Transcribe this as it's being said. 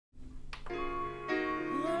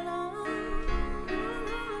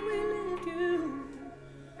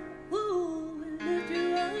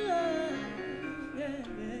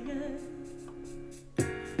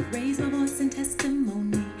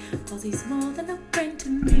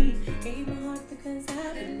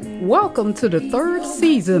Welcome to the third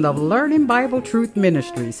season of Learning Bible Truth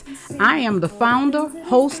Ministries. I am the founder,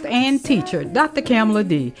 host, and teacher, Dr. Kamala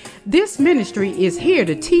D. This ministry is here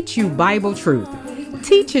to teach you Bible truth.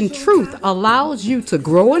 Teaching truth allows you to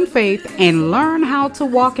grow in faith and learn how to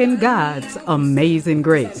walk in God's amazing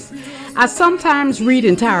grace. I sometimes read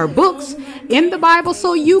entire books in the Bible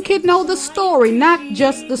so you can know the story, not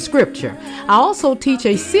just the scripture. I also teach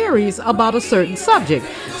a series about a certain subject,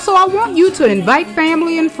 so I want you to invite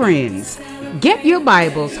family and friends. Get your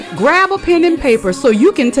Bibles, grab a pen and paper so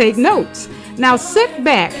you can take notes. Now sit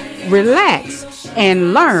back, relax,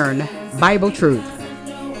 and learn Bible truth.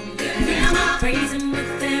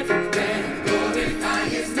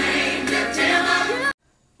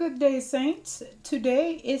 Good day, Saints.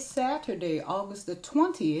 Today is Saturday, August the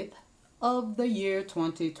 20th of the year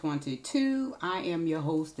 2022. I am your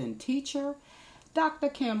host and teacher, Dr.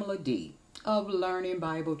 Kamala D. of Learning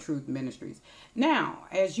Bible Truth Ministries. Now,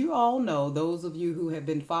 as you all know, those of you who have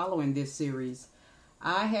been following this series,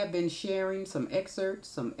 I have been sharing some excerpts,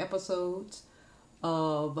 some episodes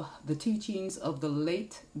of the teachings of the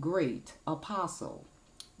late, great apostle.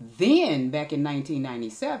 Then, back in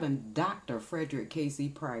 1997, Dr. Frederick K.C.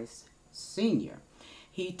 Price Sr.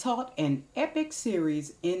 He taught an epic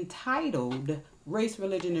series entitled Race,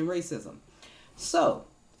 Religion, and Racism. So,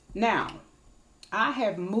 now, I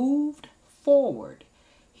have moved forward.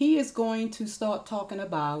 He is going to start talking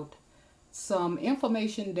about some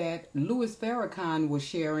information that Louis Farrakhan was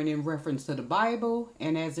sharing in reference to the Bible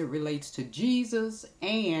and as it relates to Jesus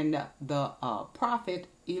and the prophet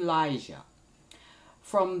Elijah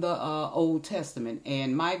from the Old Testament.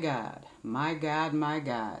 And my God,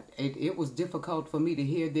 it was difficult for me to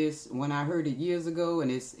hear this when I heard it years ago, and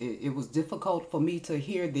it was difficult for me to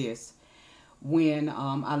hear this when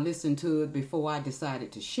I listened to it before I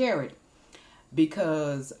decided to share it,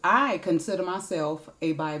 because I consider myself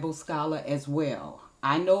a Bible scholar as well.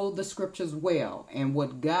 I know the scriptures well, and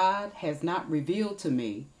what God has not revealed to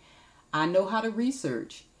me, I know how to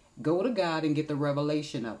research, go to God and get the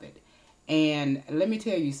revelation of it. And let me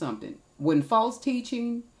tell you something. When false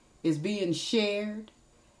teaching is being shared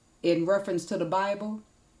in reference to the Bible,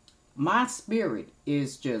 my spirit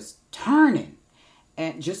is just turning,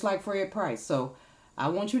 and just like Fred Price. So I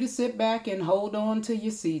want you to sit back and hold on to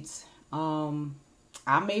your seats.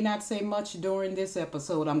 I may not say much during this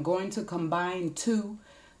episode. I'm going to combine two,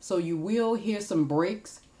 so you will hear some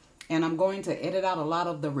breaks, and I'm going to edit out a lot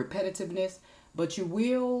of the repetitiveness, but you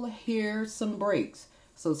will hear some breaks.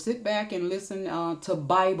 So sit back and listen to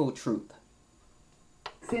Bible truth.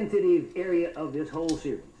 Sensitive area of this whole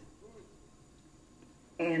series.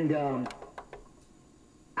 And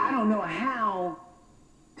I don't know how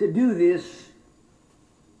to do this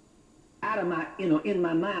out of my, in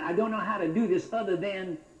my mind. I don't know how to do this other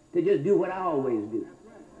than to just do what I always do.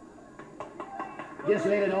 Just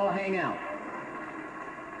let it all hang out.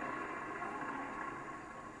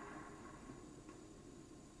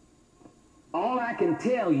 All I can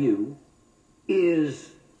tell you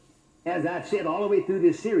is, as I've said all the way through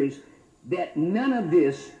this series, that none of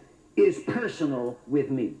this is personal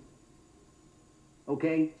with me.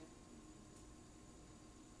 Okay?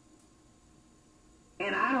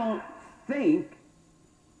 And I don't think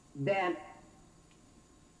that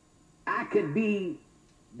I could be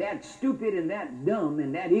that stupid and that dumb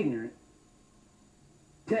and that ignorant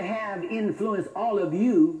to have influenced all of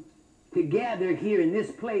you to gather here in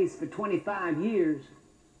this place for 25 years,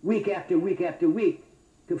 week after week after week,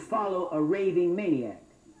 to follow a raving maniac.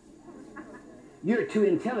 You're too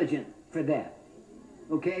intelligent for that,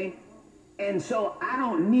 okay? And so I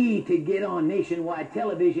don't need to get on nationwide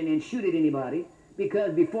television and shoot at anybody,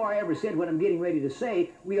 because before I ever said what I'm getting ready to say,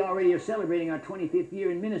 we already are celebrating our 25th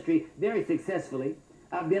year in ministry very successfully.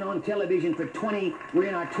 I've been on television for we're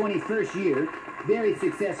in our 21st year, very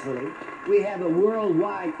successfully. We have a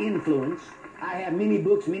worldwide influence. I have many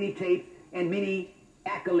books, many tapes, and many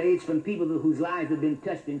accolades from people whose lives have been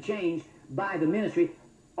touched and changed by the ministry.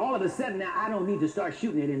 All of a sudden now, I don't need to start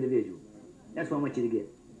shooting at individuals. That's what I want you to get.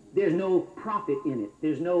 There's no profit in it.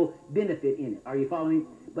 There's no benefit in it. Are you following me?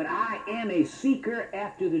 But I am a seeker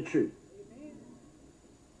after the truth.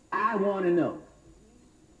 I want to know.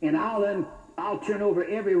 And I'll turn over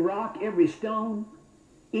every rock, every stone,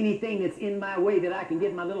 anything that's in my way that I can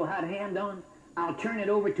get my little hot hand on. I'll turn it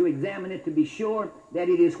over to examine it to be sure that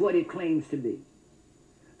it is what it claims to be.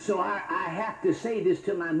 So I have to say this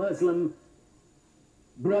to my Muslim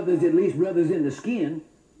brothers, at least brothers in the skin,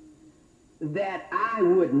 that I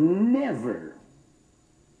would never,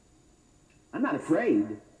 I'm not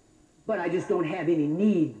afraid, but I just don't have any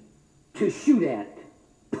need to shoot at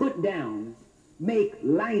put down, make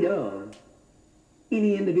light of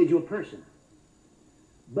any individual person.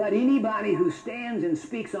 But anybody who stands and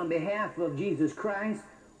speaks on behalf of Jesus Christ,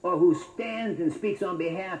 or who stands and speaks on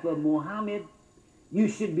behalf of Muhammad, you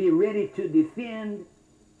should be ready to defend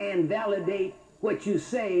and validate what you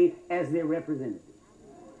say as their representative.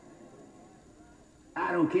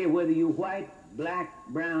 I don't care whether you're white, black,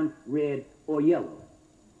 brown, red, or yellow.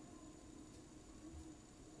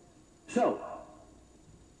 So,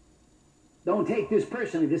 don't take this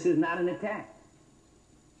personally. This is not an attack.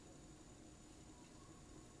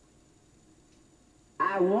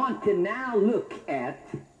 I want to now look at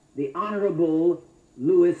the Honorable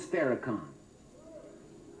Louis Farrakhan,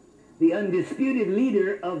 the undisputed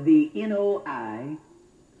leader of the NOI,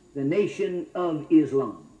 the Nation of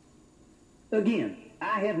Islam. Again,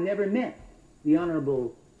 I have never met the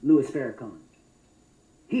Honorable Louis Farrakhan.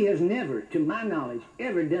 He has never, to my knowledge,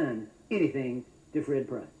 ever done anything to Fred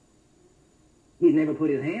Price. He's never put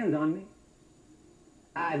his hands on me.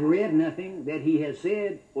 I've read nothing that he has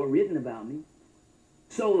said or written about me.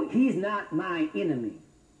 So he's not my enemy.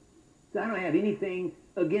 So I don't have anything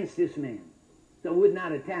against this man. So I would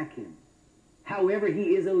not attack him. However,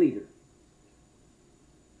 he is a leader.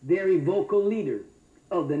 Very vocal leader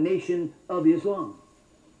of the Nation of Islam.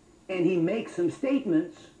 And he makes some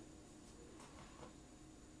statements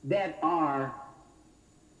that are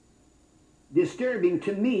disturbing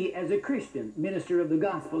to me as a Christian, minister of the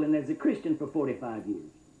gospel, and as a Christian for 45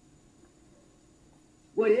 years.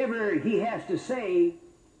 Whatever he has to say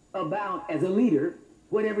about, as a leader,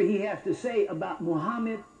 whatever he has to say about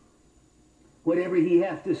Muhammad, whatever he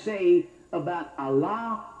has to say about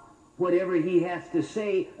Allah, whatever he has to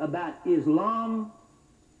say about Islam,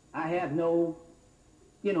 I have no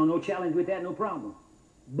challenge with that, no problem.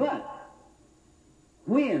 But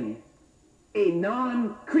when a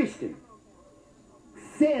non-Christian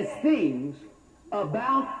says things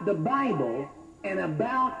about the Bible and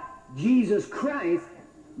about Jesus Christ,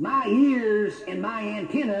 my ears and my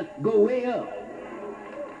antenna go way up.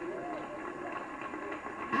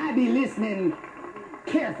 I be listening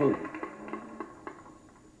carefully.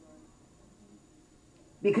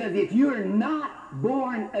 Because if you're not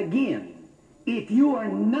born again, if you are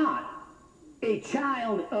not a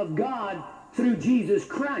child of God through Jesus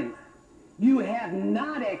Christ, you have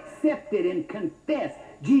not accepted and confessed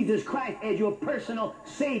Jesus Christ as your personal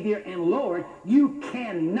Savior and Lord, you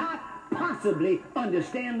cannot possibly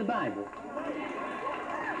understand the Bible.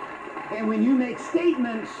 And when you make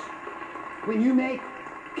statements, when you make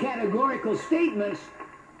categorical statements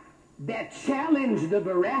that challenge the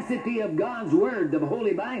veracity of God's Word, the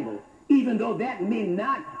Holy Bible, even though that may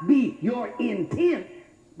not be your intent,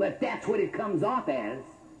 but that's what it comes off as,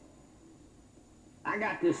 I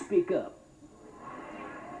got to speak up.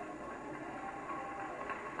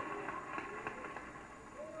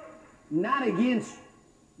 Not against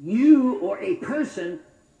you or a person,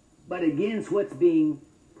 but against what's being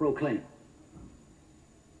proclaimed.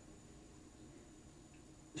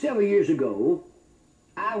 Several years ago,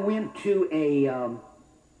 I went to a,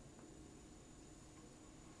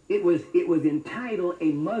 it was entitled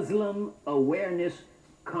a Muslim Awareness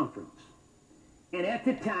Conference. And at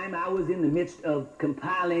the time, I was in the midst of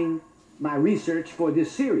compiling my research for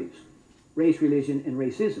this series, Race, Religion, and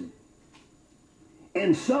Racism.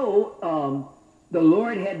 And so, the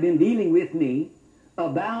Lord had been dealing with me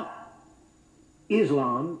about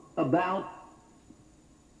Islam, about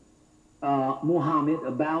Muhammad,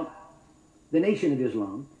 about the Nation of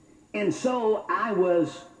Islam. And so I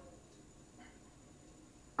was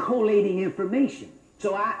collating information.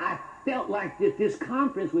 So I felt like that this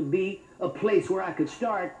conference would be a place where I could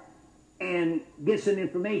start and get some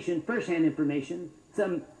information, first-hand information,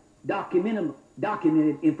 some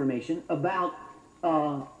documented information about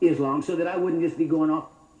Islam, so that I wouldn't just be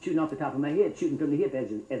shooting off the top of my head, shooting from the hip,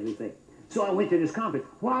 as we say. So I went to this conference.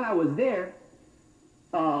 While I was there,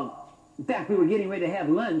 in fact, we were getting ready to have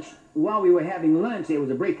lunch. While we were having lunch, it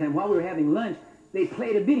was a break time. While we were having lunch, they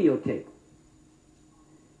played a videotape.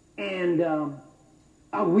 And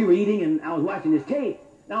we were eating, and I was watching this tape,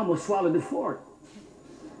 and I almost swallowed the fork.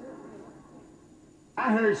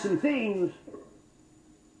 I heard some things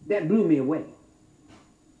that blew me away.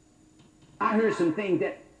 I heard some things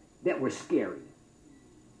that were scary.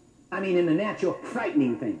 I mean, in the natural,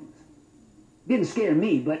 frightening things. Didn't scare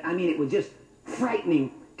me, but I mean, it was just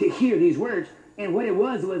frightening to hear these words. And what it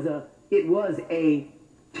was a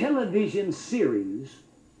television series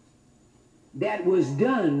that was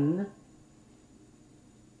done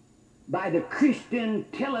by the Christian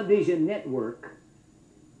Television Network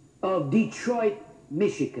of Detroit,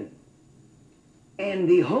 Michigan. And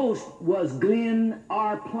the host was Glenn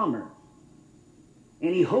R. Plummer.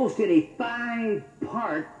 And he hosted a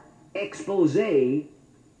 5-part expose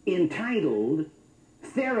entitled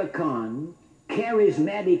Farrakhan,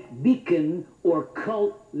 Charismatic Beacon or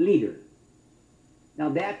Cult Leader. Now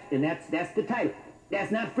that's the title.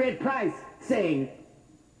 That's not Fred Price saying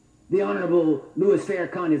the Honorable Louis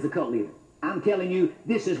Farrakhan is a cult leader. I'm telling you,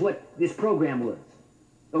 this is what this program was.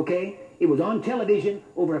 Okay? It was on television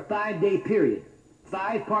over a 5-day period.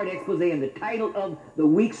 5-part expose, and the title of the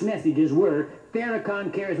week's messages were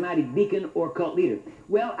Farrakhan, Charismatic Beacon or Cult Leader.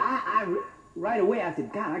 Well, I right away I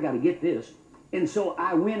said, God, I got to get this. And so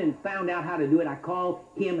I went and found out how to do it. I called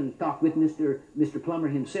him and talked with Mr. Plummer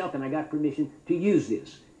himself, and I got permission to use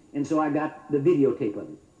this. And so I got the videotape of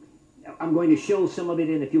it. I'm going to show some of it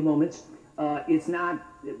in a few moments. It's not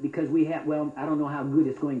because we have, well, I don't know how good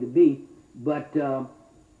it's going to be, but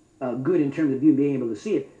good in terms of you being able to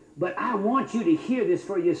see it. But I want you to hear this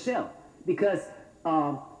for yourself, because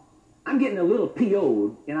I'm getting a little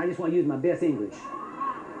PO'd, and I just want to use my best English.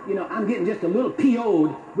 You know, I'm getting just a little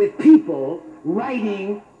PO'd with people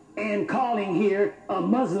writing and calling here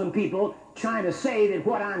Muslim people trying to say that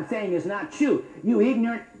what I'm saying is not true. You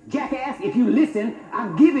ignorant jackass, if you listen,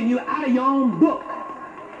 I'm giving you out of your own book.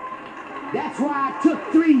 That's why I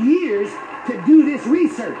took 3 years to do this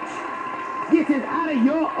research. This is out of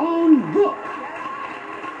your own book.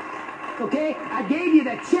 Okay? I gave you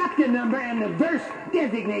the chapter number and the verse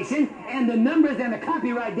designation and the numbers and the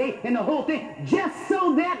copyright date and the whole thing, just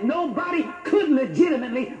so that nobody could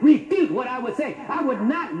legitimately refute what I would say. I would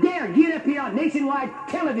not dare get up here on nationwide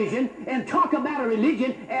television and talk about a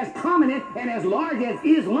religion as prominent and as large as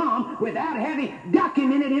Islam without having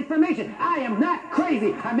documented information. I am not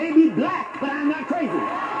crazy. I may be black, but I'm not crazy.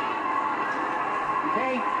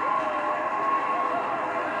 Okay?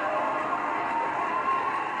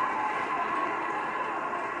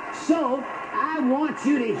 So, I want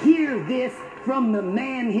you to hear this from the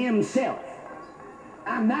man himself.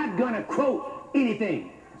 I'm not going to quote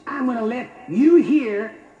anything. I'm going to let you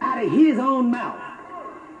hear out of his own mouth.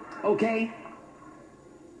 Okay?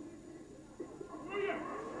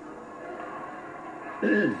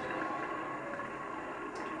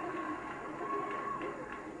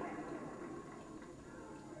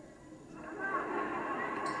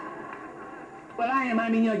 Well, I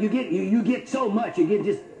mean, you know, you get so much, you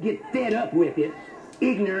just get fed up with it.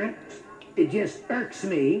 Ignorant, it just irks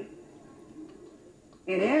me.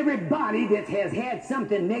 And everybody that has had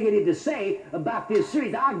something negative to say about this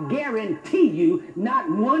series, I guarantee you, not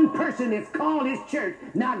one person that's called his church,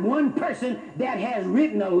 not one person that has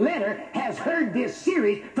written a letter has heard this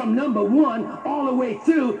series from number 1 all the way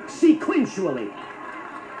through sequentially.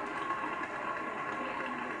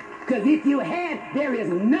 Because if you had, there is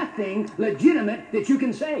nothing legitimate that you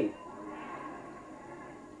can say.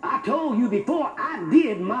 I told you before, I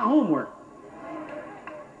did my homework.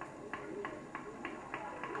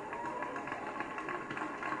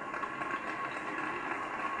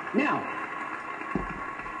 Now,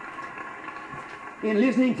 in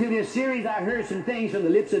listening to this series, I heard some things from the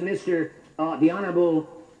lips of the Honorable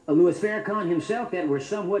Louis Farrakhan himself that were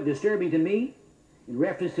somewhat disturbing to me in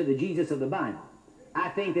reference to the Jesus of the Bible. I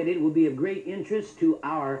think that it will be of great interest to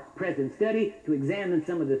our present study to examine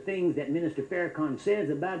some of the things that Minister Farrakhan says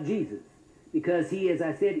about Jesus, because he, as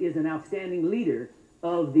I said, is an outstanding leader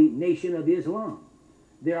of the Nation of Islam.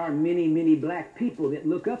 There are many, many black people that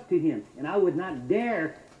look up to him, and I would not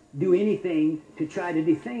dare do anything to try to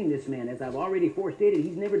defame this man. As I've already forestated,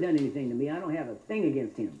 he's never done anything to me. I don't have a thing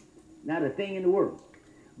against him, not a thing in the world.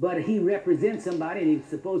 But he represents somebody, and he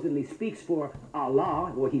supposedly speaks for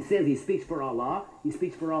Allah. Well, he says he speaks for Allah. He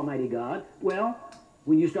speaks for Almighty God. Well,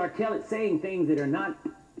 when you start saying things that are not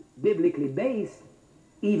biblically based,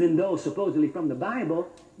 even though supposedly from the Bible,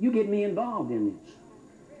 you get me involved in this.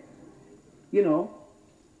 You know,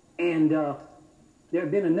 and there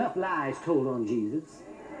have been enough lies told on Jesus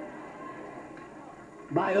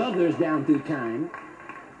by others down through time.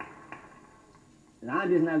 And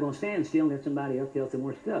I'm just not going to stand still and let somebody else tell some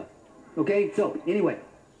more stuff. Okay, so anyway.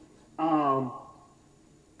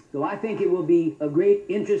 So I think it will be of great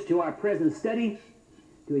interest to our present study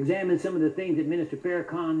to examine some of the things that Minister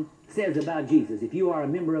Farrakhan says about Jesus. If you are a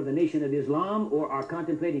member of the Nation of Islam or are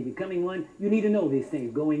contemplating becoming one, you need to know these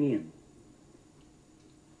things going in.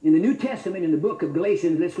 In the New Testament, in the book of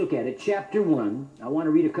Galatians, let's look at it, chapter 1. I want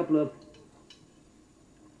to read a couple of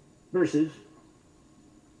verses.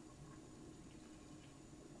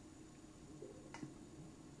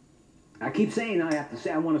 I keep saying I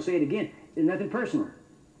want to say it again. It's nothing personal.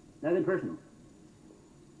 Nothing personal.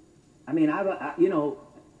 I mean, you know,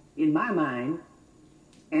 in my mind,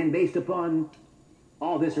 and based upon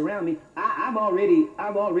all this around me. I've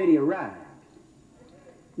already arrived.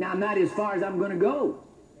 Now, I'm not as far as I'm going to go.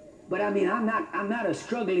 But I mean, I'm not a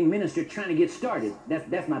struggling minister trying to get started.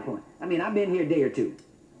 That's my point. I mean, I've been here a day or two.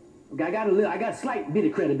 Okay, I got a slight bit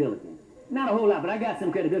of credibility. Not a whole lot, but I got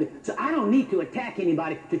some credibility. So I don't need to attack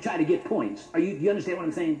anybody to try to get points. You understand what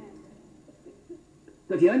I'm saying?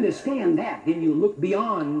 So if you understand that, then you look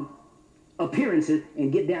beyond appearances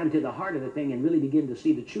and get down to the heart of the thing and really begin to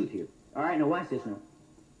see the truth here. All right, now watch this now.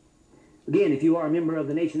 Again, if you are a member of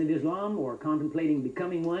the Nation of Islam or contemplating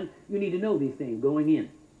becoming one, you need to know these things going in.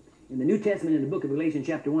 In the New Testament, in the book of Galatians,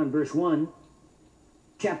 chapter 1, verse 1,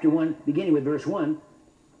 chapter 1, beginning with verse 1,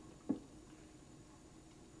 oh,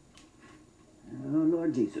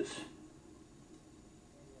 Lord Jesus.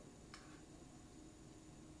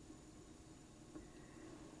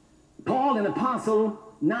 Paul, an apostle,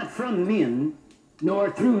 not from men, nor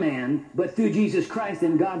through man, but through Jesus Christ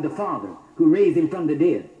and God the Father, who raised him from the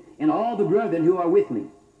dead, and all the brethren who are with me.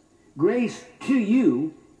 Grace to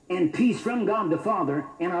you and peace from God the Father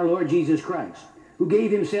and our Lord Jesus Christ, who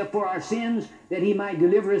gave himself for our sins, that he might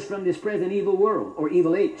deliver us from this present evil world, or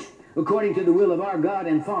evil age, according to the will of our God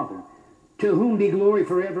and Father, to whom be glory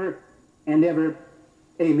forever and ever.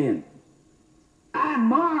 Amen. I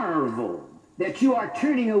marvel that you are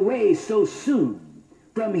turning away so soon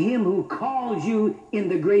from him who called you in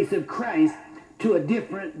the grace of Christ to a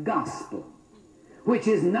different gospel, which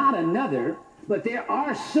is not another, but there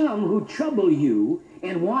are some who trouble you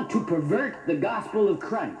and want to pervert the gospel of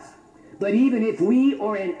Christ. But even if we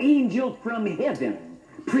or an angel from heaven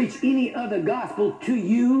preach any other gospel to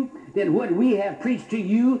you than what we have preached to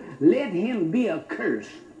you, let him be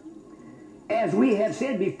accursed. As we have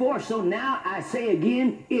said before, so now I say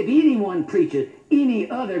again, if anyone preaches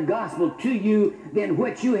any other gospel to you than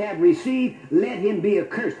what you have received, let him be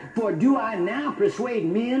accursed. For do I now persuade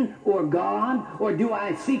men or God, or do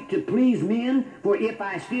I seek to please men? For if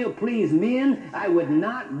I still please men, I would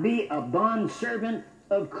not be a bondservant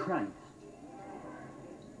of Christ.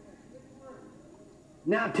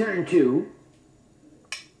 Now turn to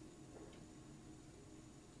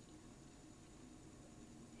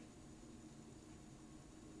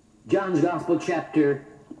John's Gospel, chapter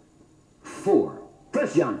 4.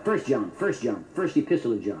 First John, first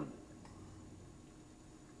epistle of John.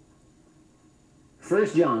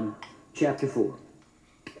 1 John, chapter 4.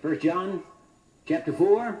 1 John, chapter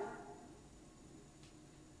 4.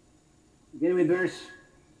 Beginning with verse...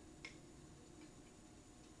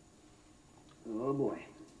 oh boy.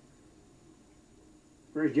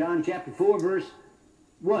 1 John, chapter 4, verse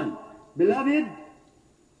 1. Beloved,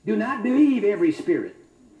 do not believe every spirit,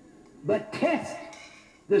 but test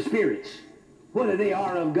the spirits, whether they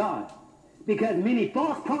are of God. Because many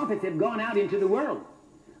false prophets have gone out into the world.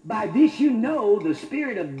 By this you know the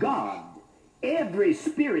Spirit of God. Every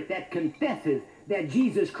spirit that confesses that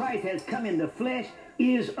Jesus Christ has come in the flesh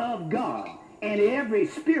is of God. And every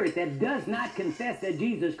spirit that does not confess that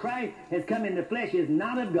Jesus Christ has come in the flesh is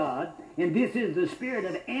not of God. And this is the spirit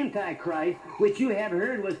of Antichrist, which you have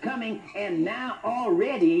heard was coming and now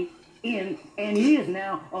already in, and is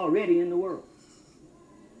now already in the world.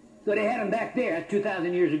 So they had him back there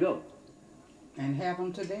 2,000 years ago. And have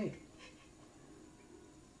them today.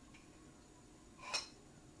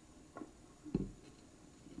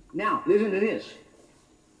 Now, listen to this.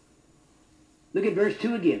 Look at verse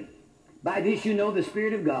 2 again. By this you know the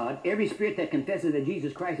Spirit of God. Every spirit that confesses that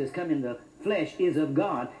Jesus Christ has come in the flesh is of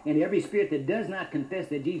God. And every spirit that does not confess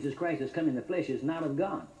that Jesus Christ has come in the flesh is not of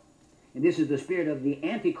God. And this is the spirit of the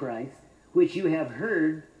Antichrist, which you have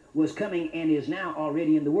heard was coming and is now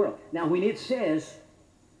already in the world. Now, when it says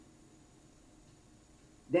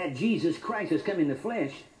that Jesus Christ has come in the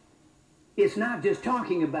flesh, it's not just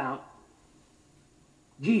talking about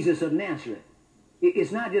Jesus of Nazareth.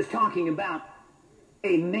 It's not just talking about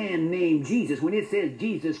a man named Jesus. When it says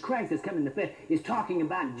Jesus Christ has come in the flesh, it's talking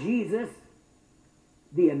about Jesus,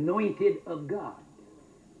 the anointed of God.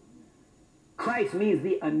 Christ means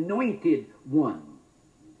the anointed one.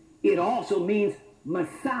 It also means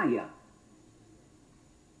Messiah.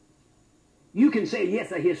 You can say,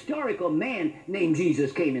 yes, a historical man named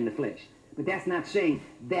Jesus came in the flesh. But that's not saying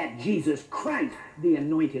that Jesus Christ, the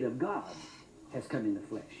anointed of God, has come in the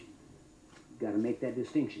flesh. You've got to make that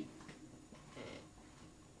distinction.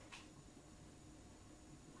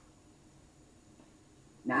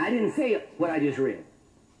 Now, I didn't say what I just read.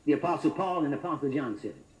 The Apostle Paul and the Apostle John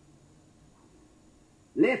said it.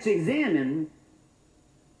 Let's examine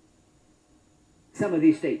some of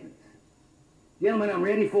these statements. Gentlemen, I'm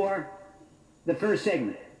ready for the first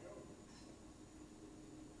segment.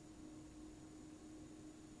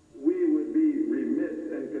 We would be remiss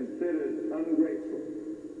and considered ungrateful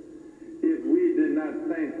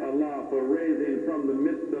for raising from the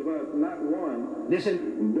midst of us not one,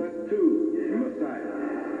 Listen. but two Messiahs,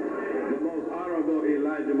 the most honorable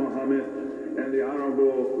Elijah Muhammad and the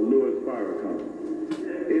honorable Louis Farrakhan.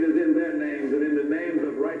 It is in their names and in the names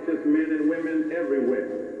of righteous men and women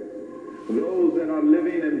everywhere, those that are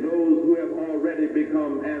living and those who have already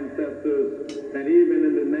become ancestors, and even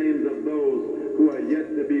in the names of those who are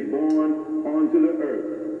yet to be born onto the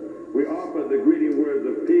earth, we offer the greeting words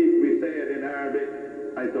of peace. We say it in Arabic,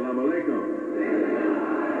 Assalamu alaikum.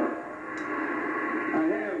 I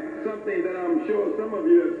have something that I'm sure some of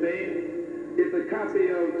you have seen. It's a copy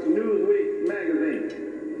of Newsweek magazine.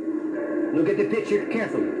 Look at the picture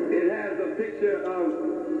carefully. It has a picture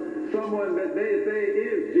of someone that they say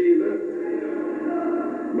is Jesus,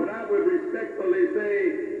 but I would respectfully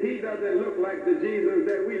say he doesn't look like the Jesus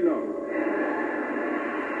that we know.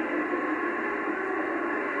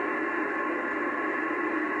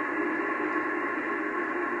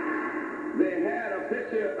 They had a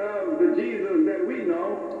picture of the Jesus that we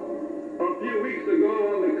know a few weeks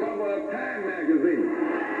ago on the cover of Time magazine.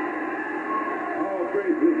 All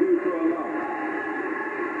praise is due to Allah.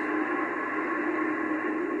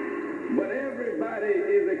 But everybody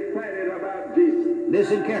is excited about Jesus.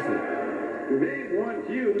 Listen carefully. They want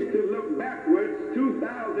you to look backwards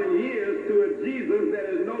 2,000 years to a Jesus that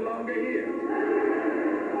is no longer here.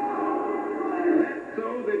 That's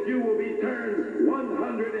so that you will be turned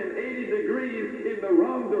 180 degrees in the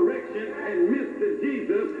wrong direction and miss the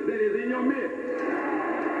Jesus that is in your midst.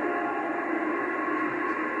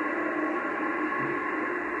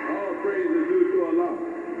 All praise is due to Allah.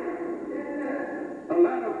 A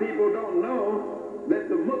lot of people don't know that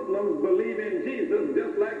the Muslims believe in Jesus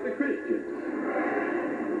just like the Christians.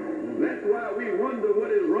 That's why we wonder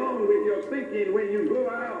what is wrong with your thinking when you go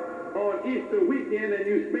out on Easter weekend and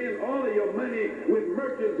you spend all of your money with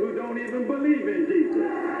merchants who don't even believe in Jesus.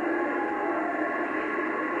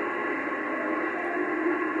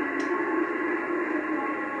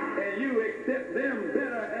 And you accept them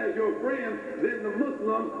better as your friends than the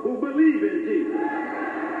Muslims who believe in Jesus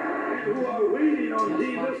and who are waiting on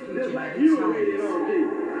Jesus just like you are waiting on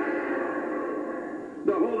Jesus.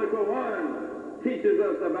 The Holy Quran teaches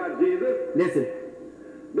us about Jesus. Listen.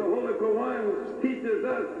 The Holy Quran teaches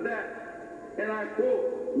us that, and I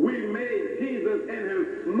quote, we made Jesus and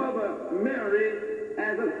his mother Mary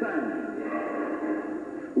as a sign.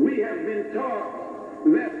 We have been taught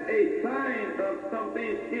that a sign of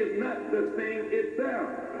something is not the thing itself.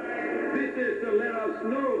 This is to let us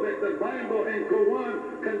know that the Bible and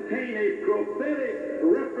Quran contain a prophetic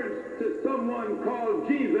reference to someone called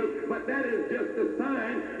Jesus, but that is just a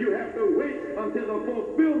sign. You have to wait until the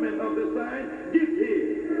fulfillment of the sign gets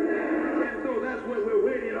here. And so that's what we're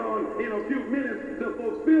waiting on in a few minutes. The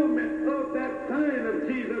fulfillment of that sign of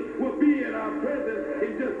Jesus will be in our presence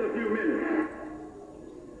in just a few minutes.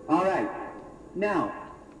 All right. Now,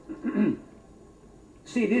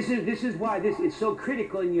 see, this is why this is so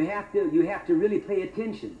critical, and you have to really pay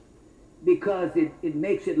attention, because it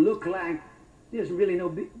makes it look like there's really no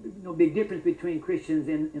big difference between Christians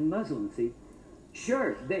and Muslims. See,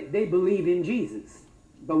 sure, they believe in Jesus,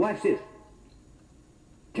 but watch this.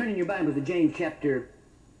 Turn in your Bibles to James chapter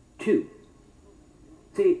 2.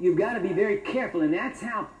 See, you've got to be very careful, and that's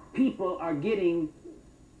how people are getting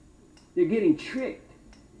tricked.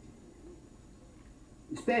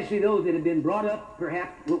 Especially those that have been brought up,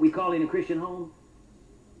 perhaps what we call in a Christian home,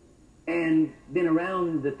 and been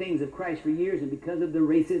around the things of Christ for years, and because of the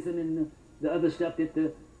racism and the other stuff that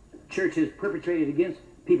the church has perpetrated against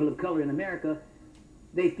people of color in America,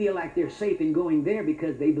 they feel like they're safe in going there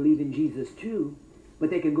because they believe in Jesus too, but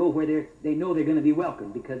they can go where they know they're going to be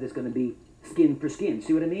welcome because it's going to be skin for skin.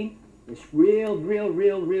 See what I mean? It's real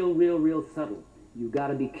subtle. You've got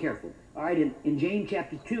to be careful. All right, in James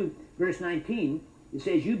chapter 2, verse 19, it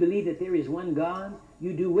says, you believe that there is one God,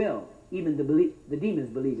 you do well. Even the demons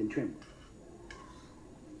believe and tremble.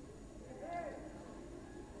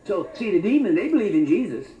 So, see, the demons, they believe in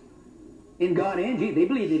Jesus, in God and Jesus. They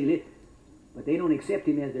believe that he lived, but they don't accept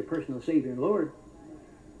him as their personal Savior and Lord.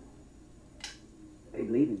 They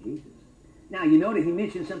believe in Jesus. Now, you notice he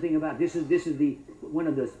mentioned something about, this is one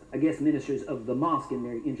of the, I guess, ministers of the mosque, and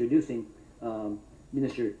they're introducing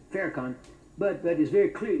Minister Farrakhan. But it's very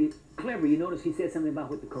clever. You notice he said something about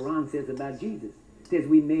what the Quran says about Jesus. It says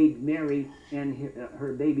we made Mary and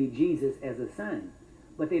her baby Jesus as a sign.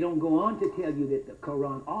 But they don't go on to tell you that the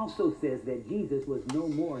Quran also says that Jesus was no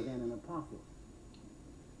more than an apostle.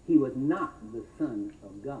 He was not the Son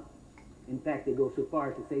of God. In fact, they go so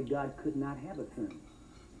far as to say God could not have a son.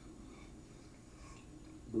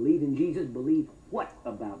 Believe in Jesus, believe what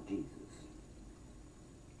about Jesus?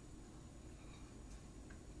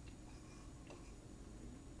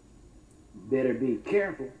 better be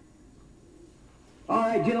careful. All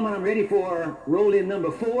right, gentlemen, I'm ready for roll-in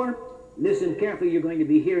number 4. Listen carefully. You're going to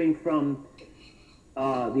be hearing from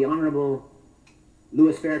the Honorable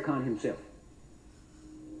Louis Farrakhan himself.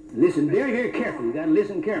 Listen very, very carefully. You've got to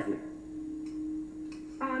listen carefully.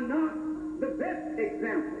 Are not the best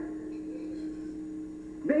examples.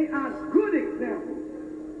 They are good examples.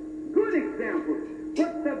 Good examples.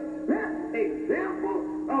 But the best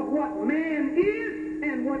example of what man is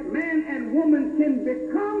and what man and woman can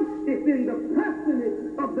become is in the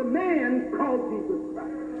personage of the man called Jesus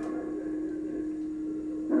Christ.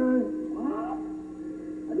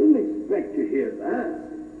 I didn't expect to hear that.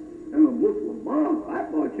 I'm a Muslim mom. I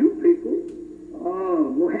thought you people are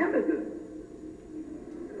Mohammedans.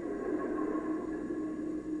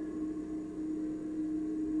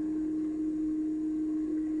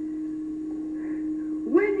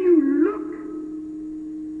 When you look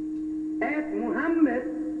at Muhammad,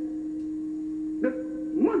 the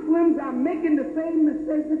Muslims are making the same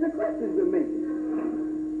mistakes that the Christians are making.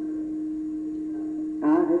 I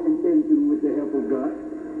intend to with the help of God.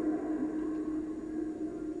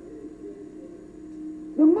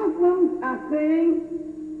 The Muslims are saying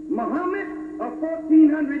Muhammad of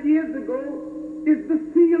 1400 years ago is the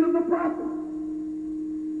seal of the prophet.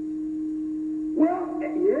 Well,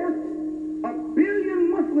 yes, 1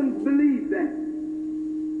 billion Muslims believe that.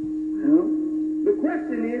 Well, the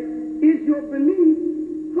question is your belief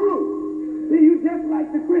true? See, you just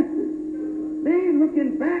like the Christians. They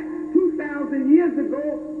looking back 2,000 years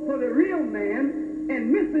ago for the real man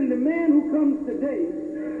and missing the man who comes today.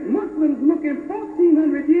 Muslims looking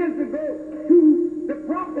 1,400 years ago to the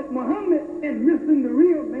Prophet Muhammad and missing the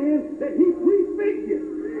real man that he prefigured.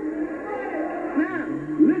 Now,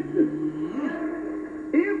 listen.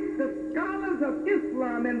 If the scholars of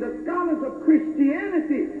Islam and the scholars of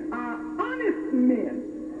Christianity are honest men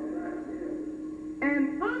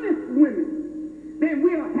and honest women, then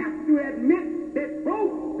we'll have to admit that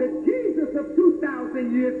both the Jesus of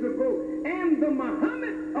 2,000 years ago and the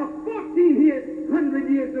Muhammad of 1,400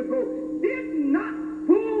 years ago did not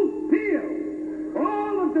fulfill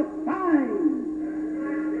all of the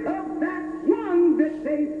signs of that one that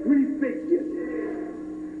they prefigured.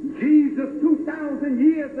 Jesus 2,000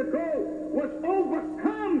 years ago was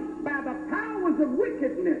overcome by the powers of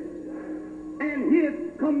wickedness, and his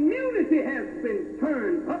community has been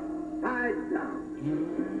turned upside down.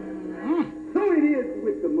 So it is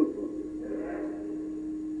with the Muslims.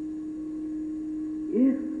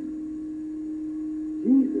 If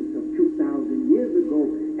Jesus of 2,000 years ago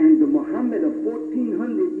and the Muhammad of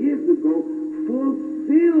 1,400 years ago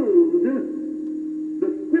fulfilled the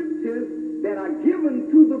scriptures that are given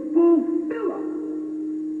to the fulfiller.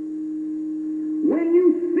 When you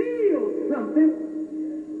seal something,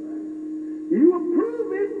 you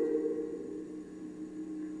approve it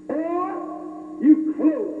or you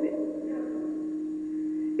close it.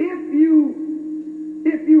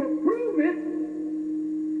 If you approve it,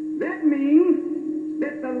 that means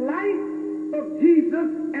that the life of Jesus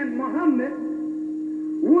and Muhammad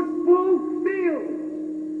would fulfill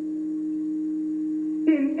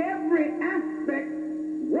in every aspect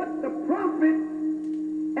what the prophet,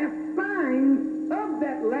 as signs of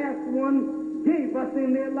that last one, gave us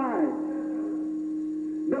in their lives.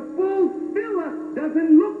 The fulfiller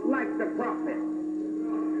doesn't look like the prophet.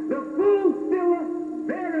 The fulfiller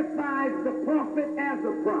verifies the prophet as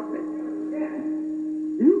a prophet.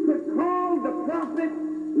 You could call the prophet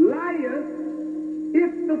liars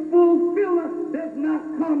if the fulfiller does not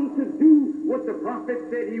come to do what the prophet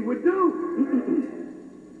said he would do.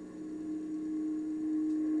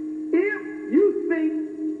 If you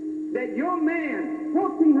think that your man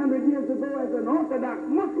 1,400 years ago as an Orthodox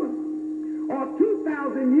Muslim or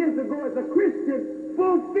 2,000 years ago as a Christian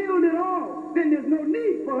fulfilled it all, then there's no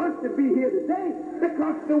need for us to be here today,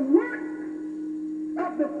 because the work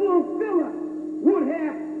of the fulfiller would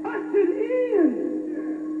have ushered in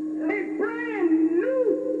a brand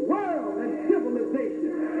new world and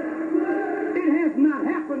civilization. It has not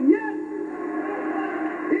happened yet.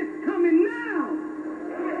 It's coming now.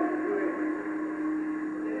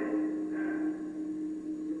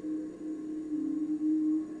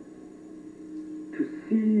 To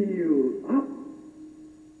seal up.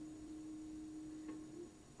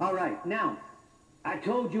 All right. Now, I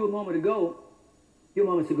told you a few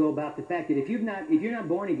moments ago about the fact that if you're not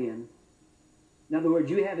born again, in other words,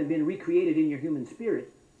 you haven't been recreated in your human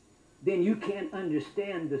spirit, then you can't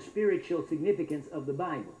understand the spiritual significance of the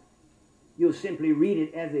Bible. You'll simply read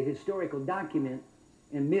it as a historical document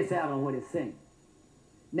and miss out on what it's saying.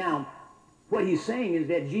 Now, what he's saying is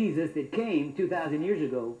that Jesus that came 2,000 years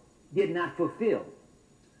ago did not fulfill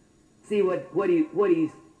See,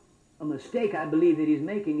 a mistake I believe that he's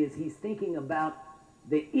making is he's thinking about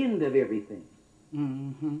the end of everything.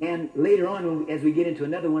 Mm-hmm. And later on, as we get into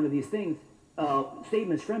another one of these things,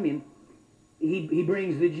 statements from him, he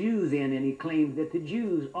brings the Jews in, and he claims that the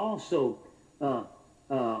Jews also,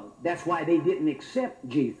 that's why they didn't accept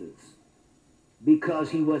Jesus, because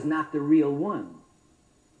he was not the real one.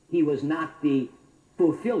 He was not the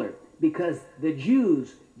fulfiller, because the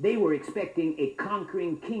Jews, they were expecting a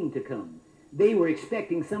conquering king to come. They were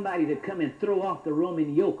expecting somebody to come and throw off the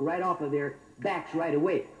Roman yoke right off of their backs right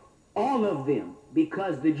away. All of them,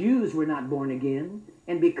 because the Jews were not born again,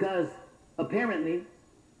 and because apparently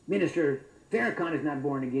Minister Farrakhan is not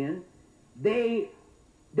born again, they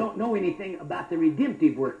don't know anything about the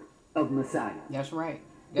redemptive work of Messiah. That's right.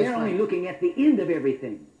 They're only looking at the end of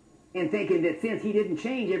everything and thinking that since he didn't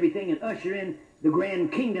change everything and usher in the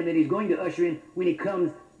grand kingdom that he's going to usher in when he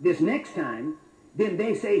comes this next time, then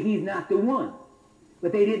they say he's not the one.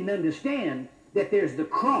 But they didn't understand that there's the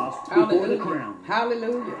cross before the crown.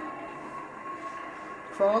 Hallelujah.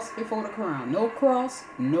 Cross before the crown. No cross,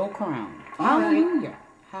 no crown. All right. Hallelujah.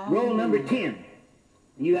 Hallelujah. Roll number 10.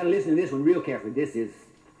 You got to listen to this one real carefully. This is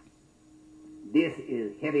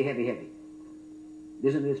heavy, heavy, heavy.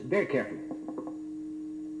 Listen to this very carefully.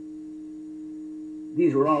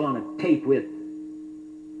 These were all on a tape with...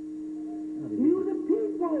 You the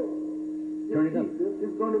people. Turn it up. Jesus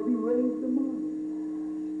is going to be raised among us.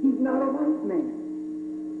 He's not a white man.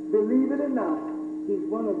 Believe it or not, he's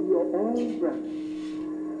one of your own brothers.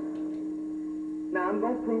 Now I'm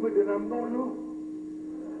going to prove it that I'm going on.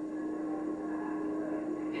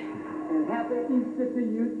 And happy Easter to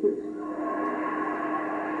you too.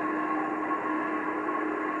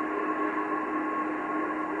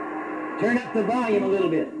 Turn up the volume a little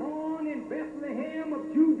bit. Born in Bethlehem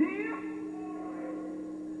of Judea.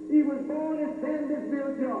 He was born in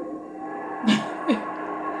Sandersville, Georgia.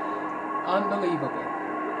 Unbelievable.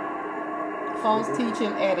 False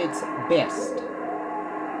teaching at its best.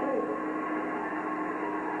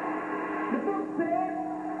 The book said,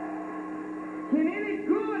 can any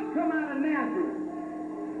good come out of Nazareth?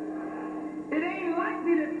 It ain't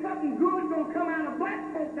likely that something good gonna come out of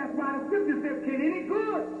black folks. That's why the scripture says, can any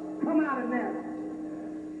good come out of Nazareth?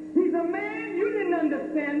 He's a man, you didn't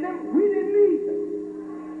understand him, we didn't either.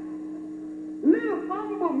 Little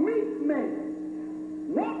humble meek man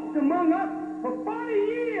walked among us for 40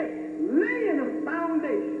 years, laying a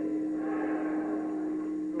foundation.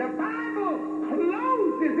 The Bible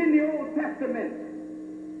closes in the Old Testament.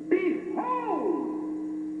 Behold,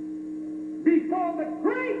 before the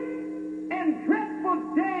great and dreadful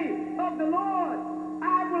day of the Lord,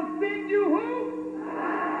 I will send you who?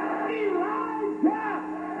 Elijah.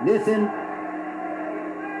 Listen.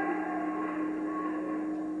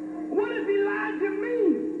 What does Elijah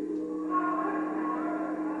mean?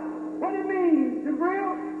 What it means,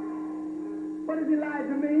 Jabril? What does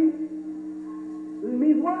Elijah mean? It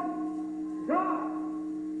means what? God.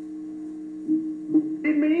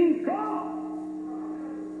 It means God.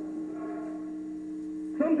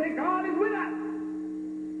 Some say God is with us.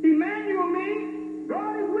 Emmanuel means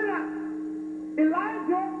God is with us.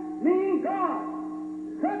 Elijah means God.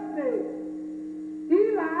 Trust me.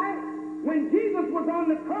 Eli, when Jesus was on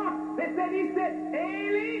the cross, he said,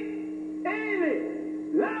 Eli, Eli,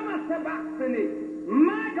 lama sabachthani,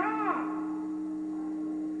 my God.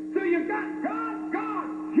 So you got God, God,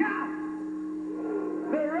 Jah.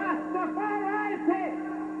 The Rastafari say,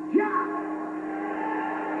 Jah.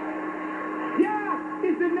 Jah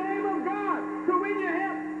is the name of God. So when you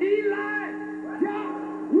have Eli, Jah,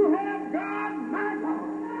 you have God, my God.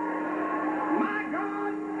 My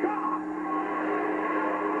God, God.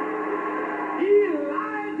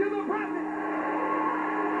 Elijah the prophet.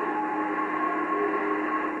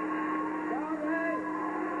 All right.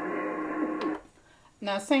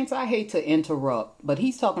 Now, saints, I hate to interrupt, but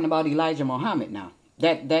he's talking about Elijah Muhammad now.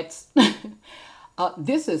 That's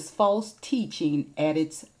this is false teaching at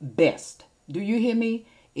its best. Do you hear me?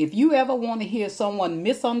 If you ever want to hear someone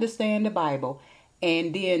misunderstand the Bible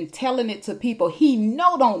and then telling it to people he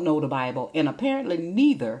don't know the Bible, and apparently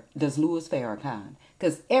neither does Louis Farrakhan,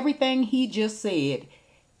 because everything he just said,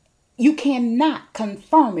 you cannot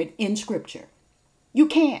confirm it in Scripture. You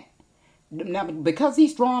can't. Now, because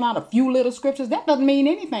he's drawn out a few little scriptures, that doesn't mean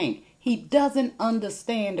anything. He doesn't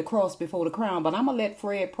understand the cross before the crown. But I'm going to let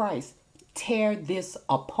Fred Price tear this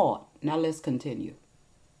apart. Now let's continue.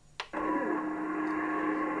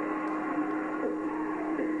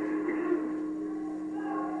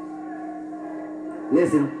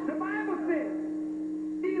 Listen. The Bible says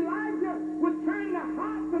Elijah would turn the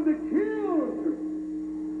hearts of the children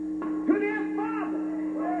to their father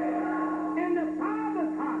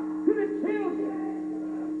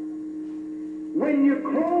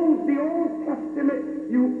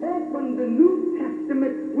Testament, you open the New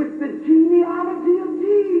Testament with the genealogy of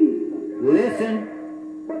Jesus.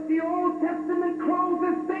 Listen. But the Old Testament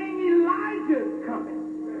closes saying Elijah's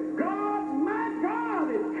coming. God, my God,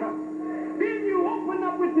 is coming. Then you open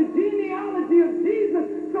up with the genealogy of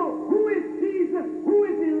Jesus. So who is Jesus? Who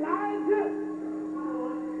is Elijah?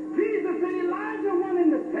 Jesus and Elijah, one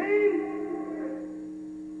and the same.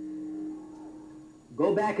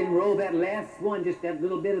 Go back and roll that last one, just that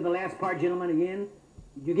little bit of the last part, gentlemen, again.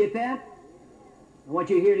 Did you get that? I want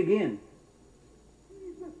you to hear it again.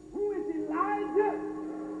 Jesus, who is Elijah?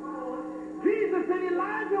 Jesus and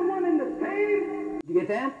Elijah, one and the same. Did you get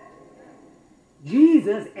that?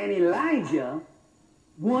 Jesus and Elijah,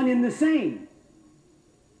 one and the same.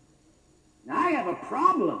 Now, I have a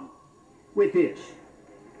problem with this.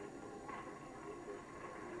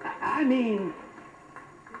 I mean,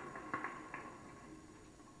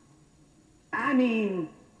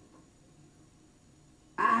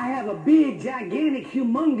 I have a big, gigantic,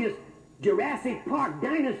 humongous Jurassic Park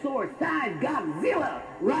dinosaur-sized Godzilla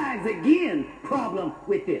rise again problem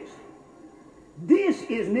with this. This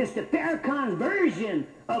is Mr. Farrakhan's version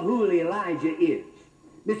of who Elijah is.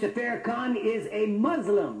 Mr. Farrakhan is a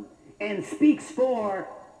Muslim and speaks for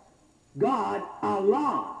God,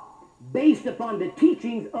 Allah, based upon the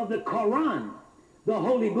teachings of the Quran, the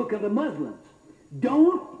holy book of the Muslims.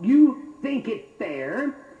 Don't you think it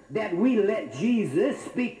fair that we let Jesus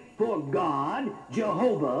speak for God,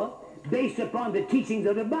 Jehovah, based upon the teachings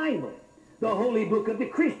of the Bible, the holy book of the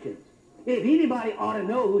Christians? If anybody ought to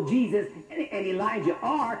know who Jesus and Elijah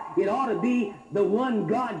are, it ought to be the one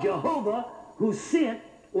God, Jehovah, who sent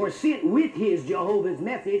with his Jehovah's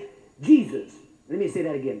message, Jesus. Let me say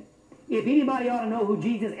that again. If anybody ought to know who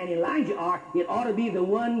Jesus and Elijah are, it ought to be the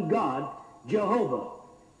one God, Jehovah,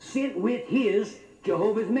 sent with his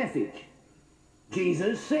Jehovah's message.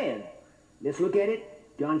 Jesus said, let's look at it,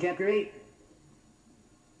 John chapter 8.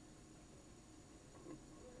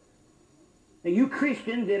 Now you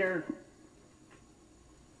Christians that are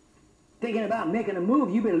thinking about making a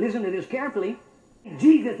move, you better listen to this carefully.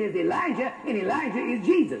 Jesus is Elijah and Elijah is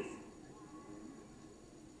Jesus.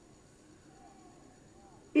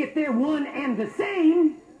 If they're one and the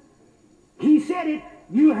same, he said it,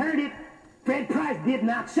 you heard it, Fred Price did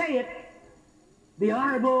not say it. The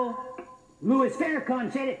Honorable Louis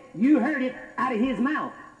Farrakhan said it, you heard it out of his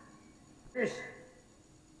mouth.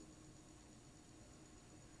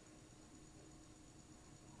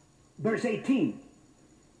 Verse 18.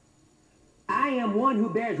 I am one who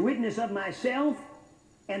bears witness of myself,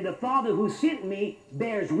 and the Father who sent me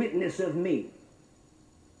bears witness of me.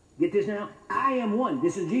 Get this now? I am one.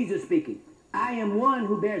 This is Jesus speaking. I am one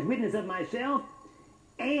who bears witness of myself,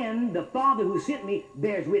 and the Father who sent me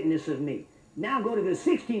bears witness of me. Now go to the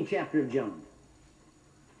 16th chapter of John.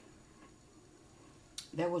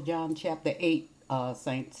 That was John chapter 8,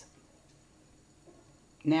 saints.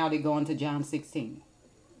 Now they're going to John 16.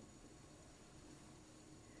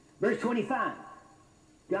 Verse 25.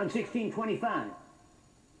 John 16, 25.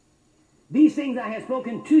 These things I have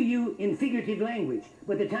spoken to you in figurative language,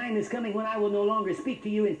 but the time is coming when I will no longer speak to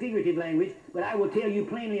you in figurative language, but I will tell you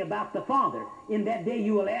plainly about the Father. In that day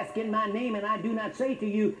you will ask in my name, and I do not say to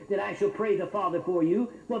you that I shall pray the Father for you,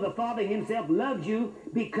 for the Father himself loves you,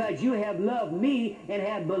 because you have loved me and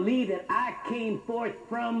have believed that I came forth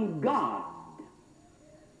from God.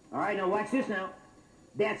 All right, now watch this now.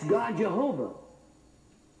 That's God Jehovah.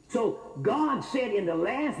 So God said in the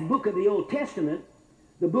last book of the Old Testament,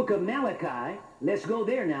 the book of Malachi, let's go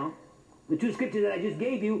there now. The two scriptures that I just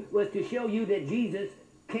gave you was to show you that Jesus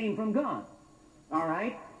came from God. All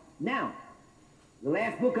right? Now, the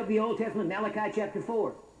last book of the Old Testament, Malachi chapter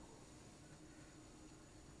 4.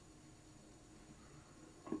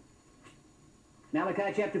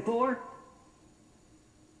 Malachi chapter 4,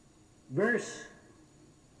 verse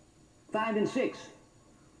 5 and 6.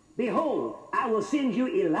 Behold, I will send you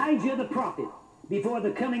Elijah the prophet before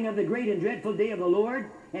the coming of the great and dreadful day of the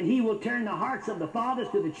Lord, and he will turn the hearts of the fathers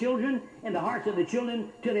to the children, and the hearts of the children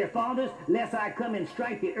to their fathers, lest I come and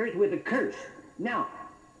strike the earth with a curse. Now,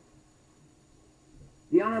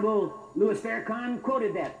 the Honorable Louis Farrakhan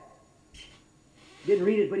quoted that. Didn't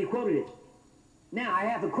read it, but he quoted it. Now, I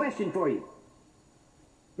have a question for you.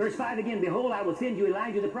 Verse 5 again, behold, I will send you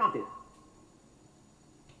Elijah the prophet.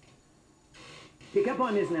 Pick up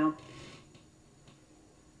on this now.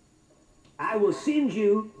 I will send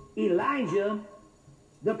you Elijah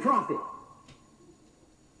the prophet.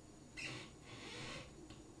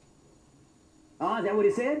 Oh, is that what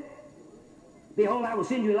it said? Behold, I will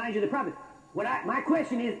send you Elijah the prophet. My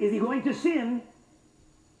question is he going to send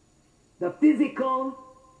the physical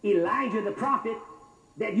Elijah the prophet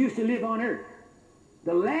that used to live on earth?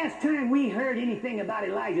 The last time we heard anything about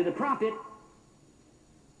Elijah the prophet,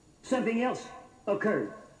 something else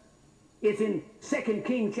occurred. It's in 2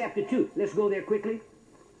 Kings chapter 2. Let's go there quickly.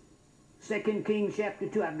 2 Kings chapter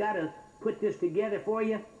 2. I've got to put this together for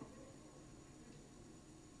you.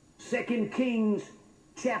 2 Kings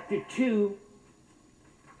chapter 2.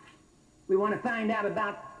 We want to find out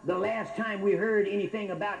about the last time we heard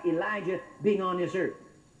anything about Elijah being on this earth.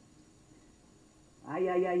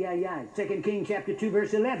 2 Kings chapter 2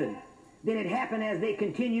 verse 11. Then it happened as they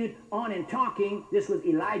continued on and talking, this was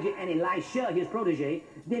Elijah and Elisha, his protege.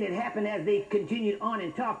 Then it happened as they continued on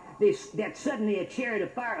and talked, that suddenly a chariot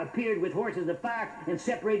of fire appeared with horses of fire and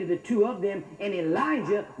separated the two of them, and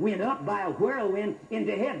Elijah went up by a whirlwind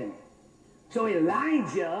into heaven. So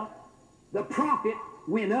Elijah, the prophet,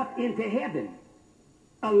 went up into heaven,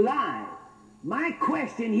 alive. My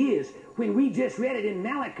question is, when we just read it in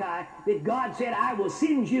Malachi, that God said, I will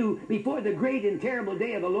send you before the great and terrible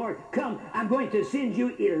day of the Lord come, I'm going to send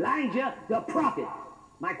you Elijah the prophet.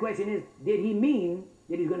 My question is, did he mean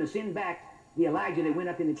that he's going to send back the Elijah that went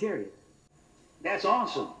up in the chariot? That's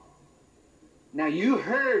awesome. Now you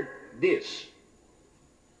heard this.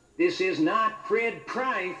 This is not Fred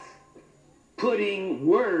Price putting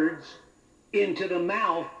words into the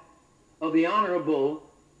mouth of the Honorable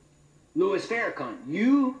Louis Farrakhan.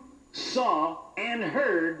 You saw and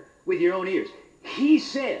heard with your own ears. He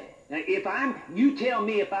said, now you tell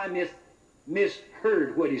me if I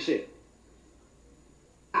misheard what he said.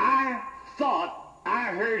 I thought I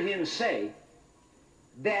heard him say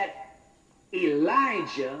that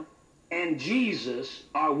Elijah and Jesus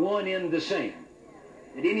are one and the same.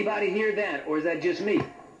 Did anybody hear that, or is that just me?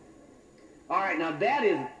 All right, now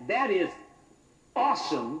that is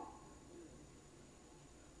awesome.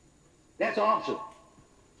 That's awesome.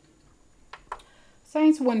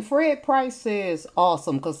 Saints, when Fred Price says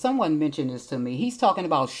awesome, because someone mentioned this to me, he's talking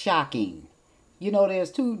about shocking. You know,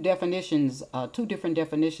 there's two different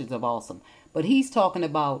definitions of awesome. But he's talking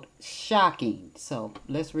about shocking. So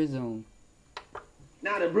let's resume.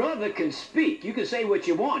 Now the brother can speak. You can say what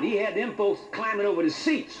you want. He had them folks climbing over the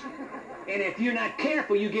seats. And if you're not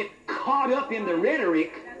careful, you get caught up in the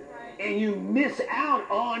rhetoric and you miss out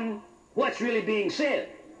on what's really being said.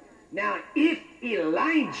 Now, if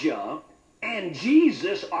Elijah and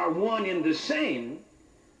Jesus are one and the same,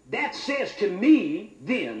 that says to me,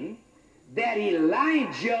 then, that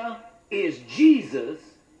Elijah is Jesus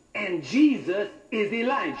and Jesus is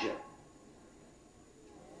Elijah.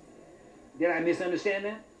 Did I misunderstand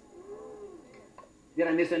that? Did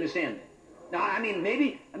I misunderstand that? Now,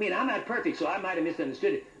 I'm not perfect, so I might have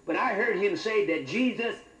misunderstood it. But I heard him say that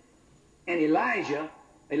Jesus and Elijah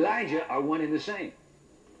are one and the same.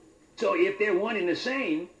 So if they're one and the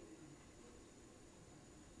same,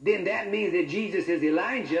 then that means that Jesus is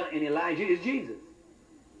Elijah and Elijah is Jesus.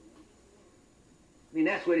 I mean,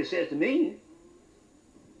 that's what it says to me.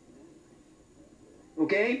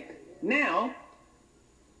 Okay? Now,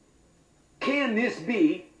 can this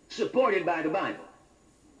be supported by the Bible?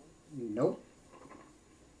 Nope.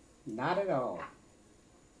 Not at all.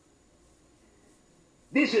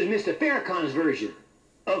 This is Mr. Farrakhan's version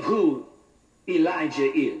of who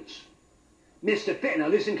Elijah is. Now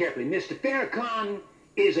listen carefully. Mr. Farrakhan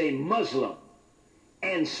is a Muslim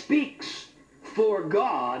and speaks for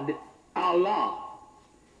God, Allah,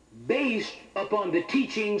 based upon the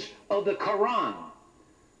teachings of the Quran,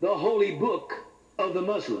 the holy book of the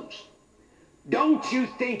Muslims. Don't you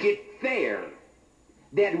think it fair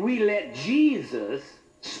that we let Jesus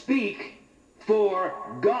speak for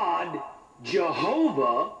God,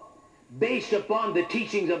 Jehovah, based upon the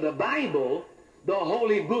teachings of the Bible, the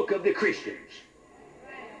holy book of the Christians?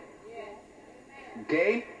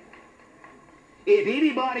 Okay? If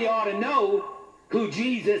anybody ought to know who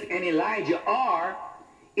Jesus and Elijah are,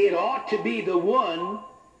 it ought to be the one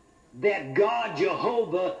that God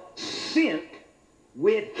Jehovah sent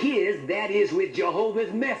with with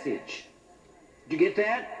Jehovah's message. Did you get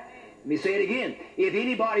that? Let me say it again. If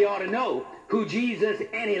anybody ought to know who Jesus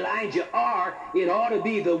and Elijah are, it ought to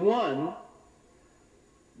be the one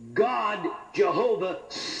God Jehovah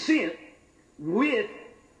sent with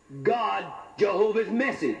God Jehovah's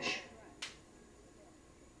message.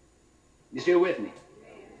 You still with me?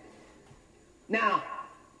 Now,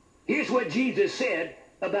 here's what Jesus said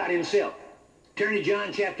about himself. Turn to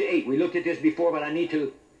John chapter 8. We looked at this before, but I need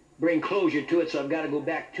to bring closure to it, so I've got to go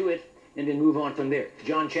back to it and then move on from there.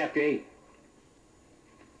 John chapter 8.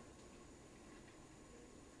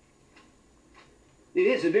 It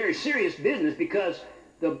is a very serious business because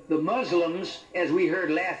the Muslims, as we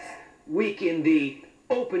heard last week in the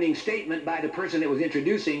opening statement by the person that was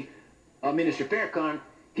introducing Minister Farrakhan,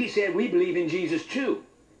 He said, we believe in Jesus too.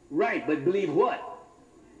 Right, but believe what?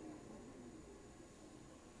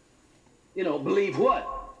 You know, believe what?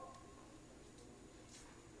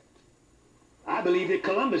 I believe that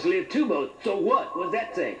Columbus lived too, but so what? What does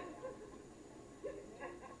that say?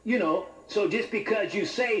 You know, so just because you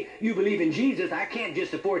say you believe in Jesus, I can't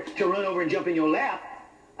just afford to run over and jump in your lap.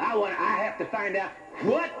 I have to find out,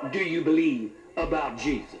 what do you believe about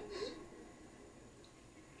Jesus?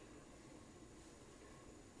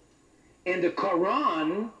 And the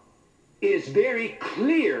Quran is very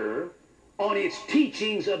clear on its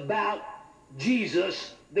teachings about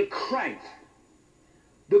Jesus the Christ.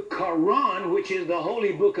 The Quran, which is the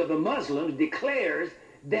holy book of the Muslims, declares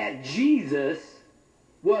that Jesus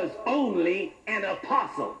was only an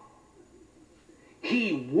apostle.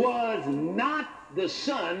 He was not the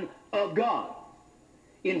Son of God.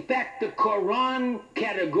 In fact, the Quran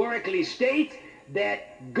categorically states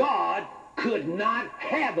that God could not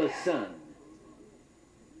have a son.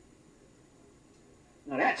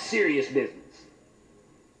 Now that's serious business.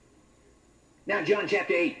 Now John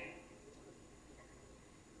chapter 8.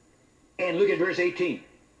 And look at verse 18.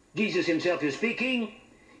 Jesus himself is speaking.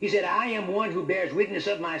 He said, I am one who bears witness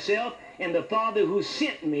of myself, and the Father who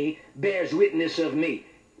sent me bears witness of me.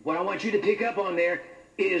 What I want you to pick up on there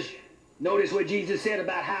is, notice what Jesus said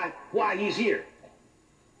about why he's here.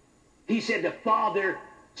 He said, the Father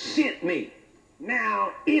sent me.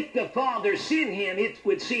 Now, if the Father sent him, it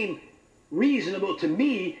would seem reasonable to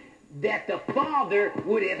me that the Father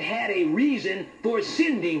would have had a reason for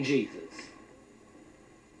sending Jesus.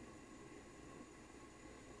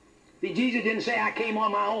 See, Jesus didn't say, I came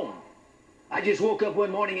on my own. I just woke up one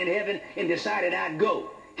morning in heaven and decided I'd go.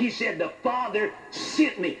 He said, the Father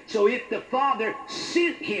sent me. So if the Father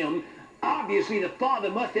sent him, obviously the Father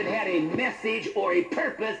must have had a message or a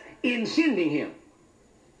purpose in sending him.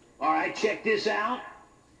 All right, check this out.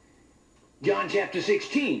 John chapter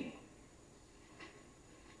 16.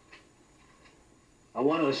 I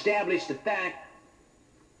want to establish the fact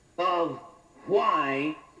of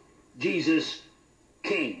why Jesus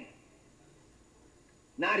came.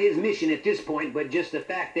 Not his mission at this point, but just the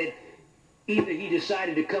fact that either he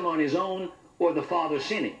decided to come on his own or the Father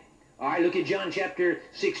sent him. All right, look at John chapter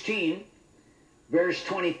 16, verse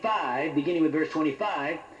 25, beginning with verse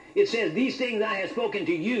 25. It says, these things I have spoken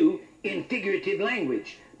to you in figurative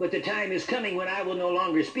language, but the time is coming when I will no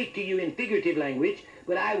longer speak to you in figurative language,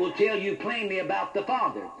 but I will tell you plainly about the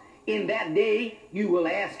Father. In that day you will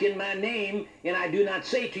ask in my name, and I do not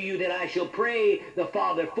say to you that I shall pray the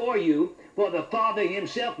Father for you, for the Father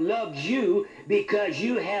himself loves you because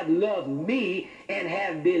you have loved me and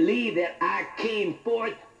have believed that I came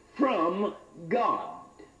forth from God.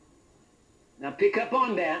 Now pick up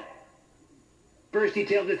on that. First he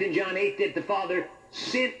tells us in John 8 that the Father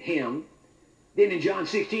sent him. Then in John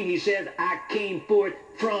 16 he says, I came forth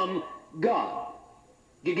from God.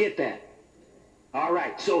 Did you get that? All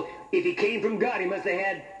right, so if he came from God, he must have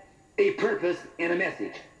had a purpose and a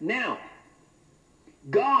message. Now,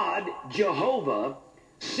 God, Jehovah,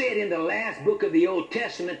 said in the last book of the Old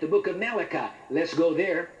Testament, the book of Malachi. Let's go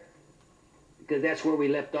there, because that's where we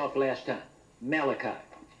left off last time. Malachi.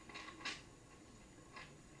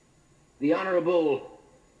 The Honorable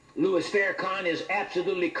Louis Farrakhan is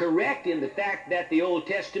absolutely correct in the fact that the Old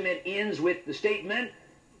Testament ends with the statement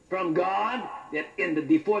from God that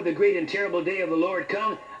before the great and terrible day of the Lord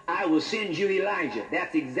comes, I will send you Elijah.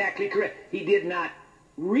 That's exactly correct. He did not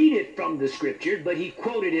read it from the Scripture, but he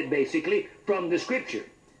quoted it basically from the Scripture.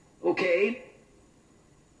 Okay?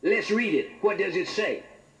 Let's read it. What does it say?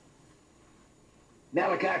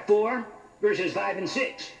 Malachi 4, verses 5 and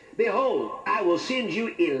 6. Behold, I will send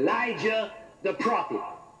you Elijah the prophet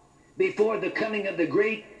before the coming of the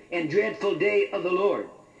great and dreadful day of the Lord.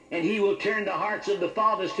 And he will turn the hearts of the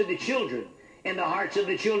fathers to the children, and the hearts of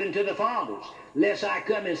the children to the fathers, lest I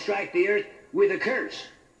come and strike the earth with a curse.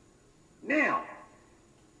 Now,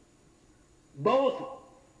 both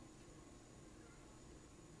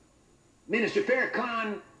Minister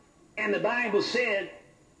Farrakhan and the Bible said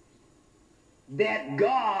that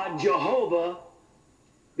God, Jehovah,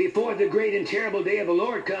 before the great and terrible day of the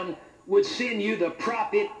Lord comes, would send you the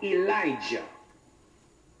prophet Elijah.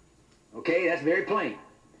 Okay, that's very plain.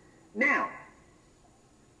 Now,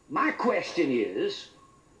 my question is,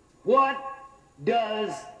 what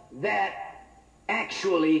does that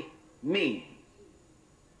actually mean?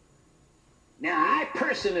 Now, I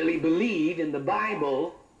personally believe in the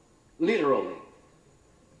Bible literally.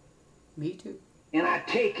 Me too. And I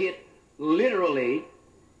take it literally,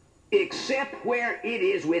 except where it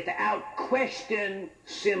is without question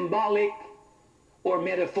symbolic or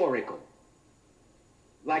metaphorical,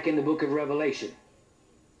 like in the book of Revelation.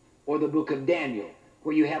 or the book of Daniel,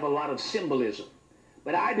 where you have a lot of symbolism.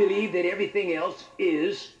 But I believe that everything else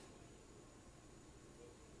is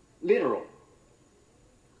literal.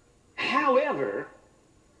 However,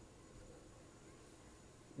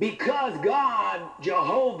 because God,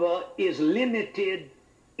 Jehovah, is limited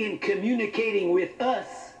in communicating with us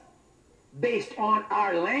based on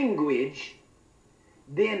our language,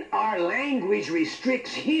 then our language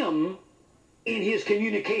restricts him in his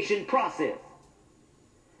communication process.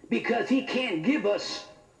 Because he can't give us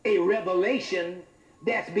a revelation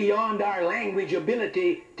that's beyond our language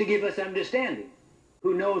ability to give us understanding.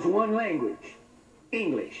 Who knows one language?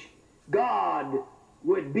 English. God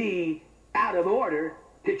would be out of order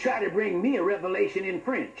to try to bring me a revelation in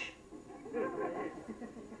French.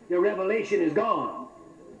 The revelation is gone.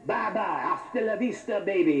 Bye-bye. Hasta la vista,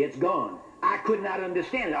 baby. It's gone. I could not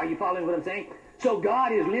understand it. Are you following what I'm saying? So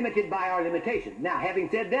God is limited by our limitation. Now, having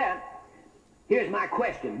said that, here's my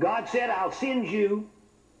question. God said, I'll send you,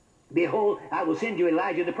 behold, I will send you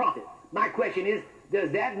Elijah the prophet. My question is,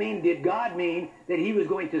 does that mean, did God mean that he was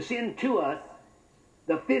going to send to us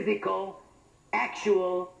the physical,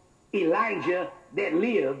 actual Elijah that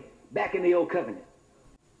lived back in the Old Covenant?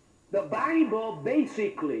 The Bible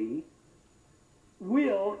basically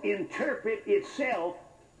will interpret itself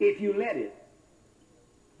if you let it.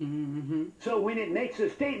 Mm-hmm. So when it makes a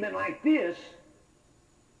statement like this,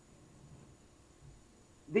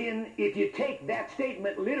 then if you take that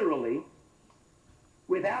statement literally,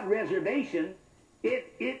 without reservation,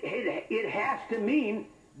 it has to mean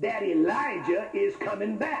that Elijah is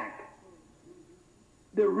coming back.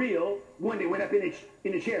 The real one that went up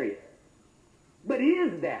in a chariot. But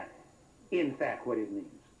is that, in fact, what it means?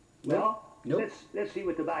 Well, nope. Let's see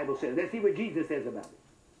what the Bible says. Let's see what Jesus says about it.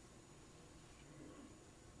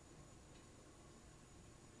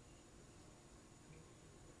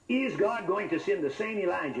 Is God going to send the same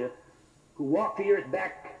Elijah who walked the earth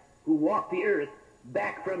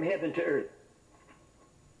back from heaven to earth?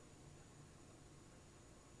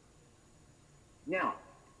 Now,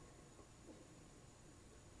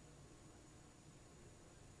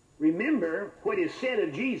 remember what is said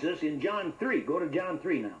of Jesus in John 3. Go to John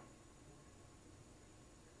 3 now.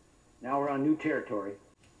 Now we're on new territory.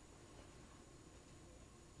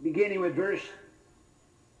 Beginning with verse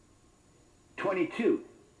 22.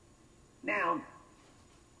 Now,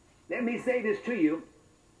 let me say this to you.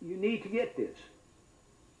 You need to get this.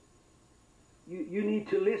 You need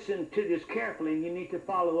to listen to this carefully, and you need to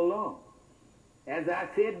follow along. As I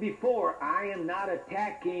said before, I am not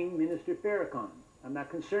attacking Minister Farrakhan. I'm not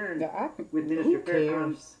concerned with Minister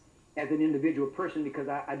Farrakhan as an individual person because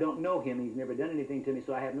I don't know him. He's never done anything to me,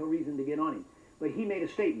 so I have no reason to get on him. But he made a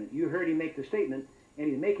statement. You heard him make the statement, and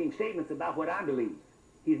he's making statements about what I believe.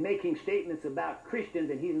 He's making statements about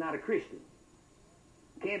Christians, and he's not a Christian.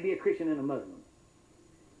 Can't be a Christian and a Muslim.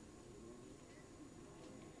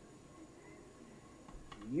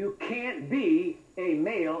 You can't be a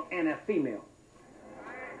male and a female.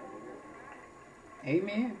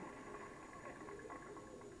 Amen.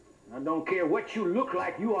 I don't care what you look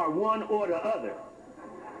like, you are one or the other.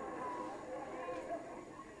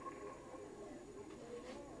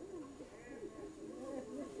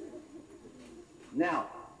 Now,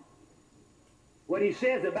 what he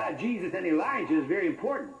says about Jesus and Elijah is very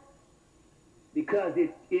important because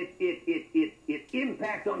it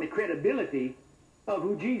impacts on the credibility of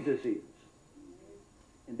who Jesus is.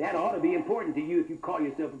 And that ought to be important to you if you call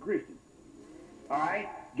yourself a Christian. All right?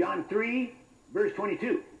 John 3, verse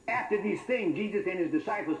 22. After these things, Jesus and his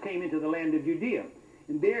disciples came into the land of Judea,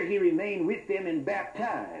 and there he remained with them and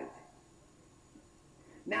baptized.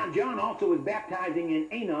 Now, John also was baptizing in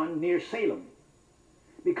Aenon near Salem,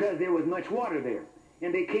 because there was much water there.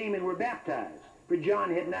 And they came and were baptized, for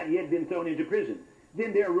John had not yet been thrown into prison.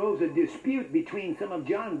 Then there arose a dispute between some of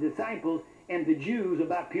John's disciples and the Jews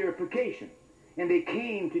about purification. And they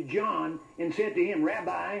came to John and said to him,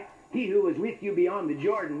 Rabbi, he who was with you beyond the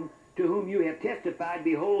Jordan, to whom you have testified,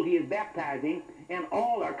 behold, he is baptizing, and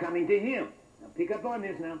all are coming to him. Now pick up on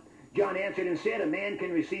this now. John answered and said, a man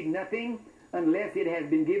can receive nothing unless it has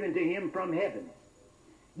been given to him from heaven.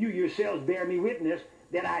 You yourselves bear me witness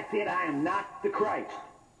that I said I am not the Christ,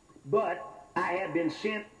 but I have been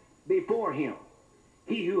sent before him.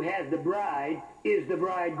 He who has the bride is the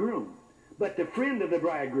bridegroom. But the friend of the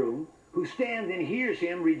bridegroom, who stands and hears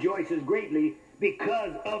him, rejoices greatly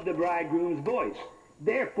because of the bridegroom's voice.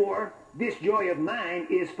 Therefore, this joy of mine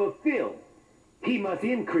is fulfilled. He must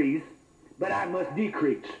increase, but I must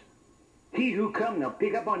decrease. He who comes, now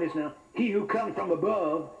pick up on this now, he who comes from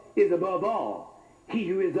above is above all. He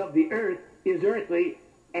who is of the earth is earthly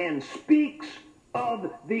and speaks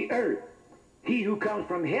of the earth. He who comes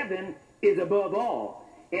from heaven is above all,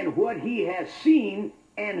 and what he has seen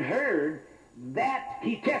and heard, that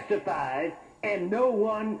he testifies, and no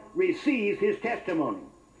one receives his testimony.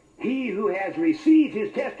 He who has received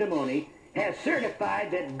his testimony has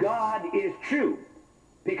certified that God is true.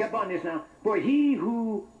 Pick up on this now. For he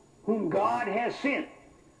whom God has sent,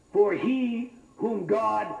 for he whom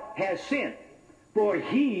God has sent, for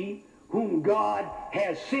he whom God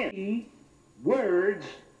has sent, the words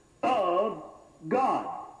of God,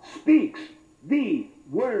 speaks the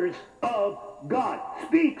words of God,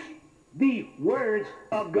 speaks the words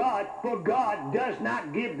of God, for God does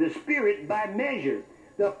not give the Spirit by measure.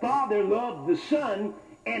 The Father loved the Son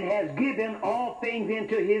and has given all things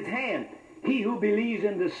into his hand. He who believes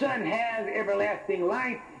in the Son has everlasting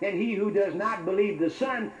life, and he who does not believe the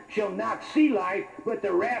Son shall not see life, but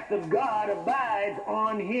the wrath of God abides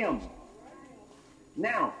on him.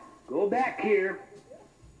 Now, go back here.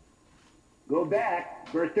 Go back,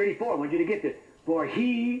 verse 34. I want you to get this. For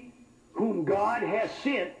he whom God has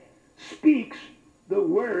sent speaks the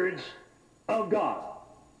words of God.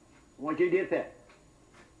 I want you to get that.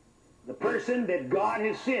 The person that God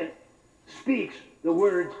has sent speaks the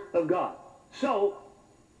words of God. So,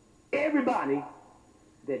 everybody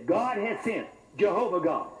that God has sent, Jehovah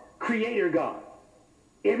God, Creator God,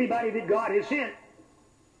 everybody that God has sent,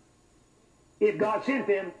 if God sent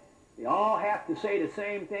them, they all have to say the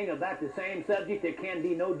same thing about the same subject. There can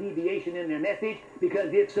be no deviation in their message,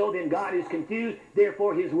 because if so, then God is confused.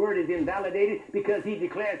 Therefore, his word is invalidated, because he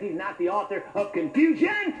declares he's not the author of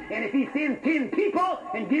confusion. And if he sends 10 people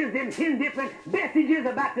and gives them 10 different messages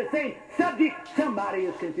about the same subject, somebody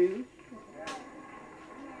is confused.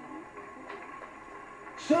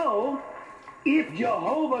 So, if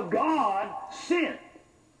Jehovah God sent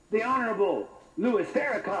the Honorable Louis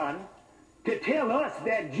Farrakhan to tell us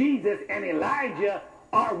that Jesus and Elijah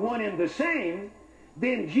are one and the same,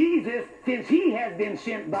 then Jesus, since he has been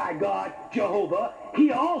sent by God, Jehovah,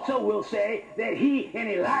 he also will say that he and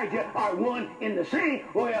Elijah are one and the same,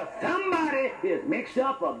 or else somebody is mixed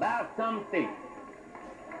up about something.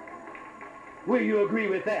 Will you agree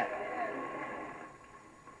with that?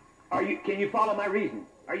 Can you follow my reason?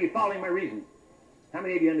 Are you following my reason? How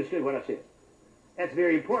many of you understood what I said? That's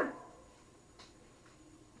very important.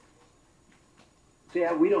 See,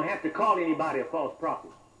 we don't have to call anybody a false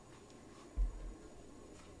prophet.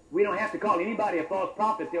 We don't have to call anybody a false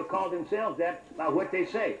prophet. They'll call themselves that by what they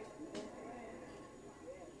say.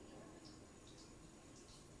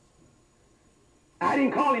 I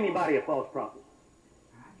didn't call anybody a false prophet.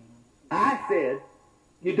 I said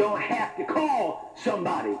you don't have to call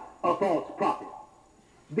somebody a false prophet.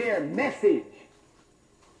 Their message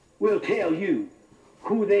will tell you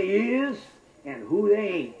who they is and who they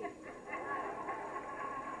ain't.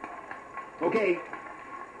 Okay,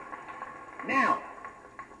 now,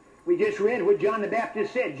 we just read what John the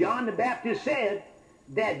Baptist said. John the Baptist said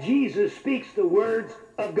that Jesus speaks the words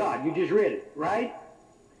of God. You just read it, right?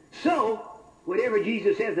 So, whatever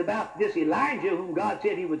Jesus says about this Elijah, whom God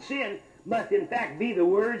said he would send, must in fact be the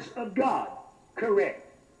words of God. Correct.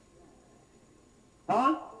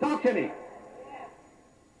 Huh? Talk to me.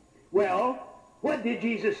 Well, what did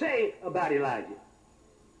Jesus say about Elijah?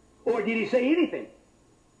 Or did he say anything?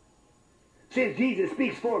 Since Jesus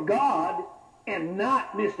speaks for God and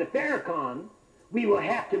not Mr. Farrakhan, we will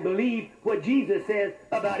have to believe what Jesus says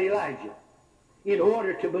about Elijah in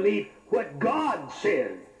order to believe what God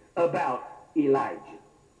says about Elijah.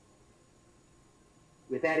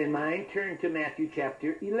 With that in mind, turn to Matthew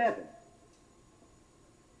chapter 11.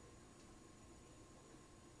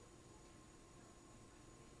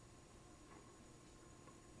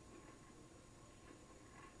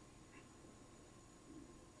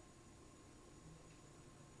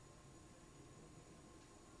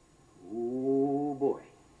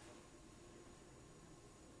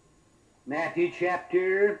 Matthew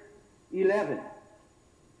chapter 11.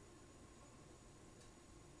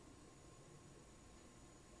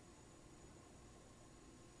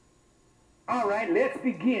 All right, let's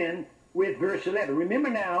begin with verse 11. Remember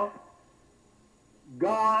now,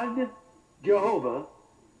 God, Jehovah,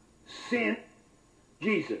 sent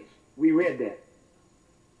Jesus. We read that.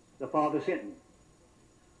 The Father sent him.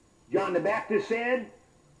 John the Baptist said,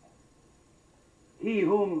 he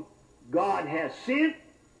whom God has sent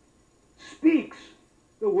speaks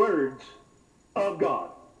the words of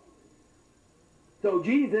God. So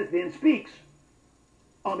Jesus then speaks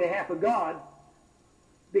on behalf of God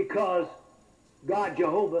because God,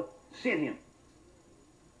 Jehovah, sent him.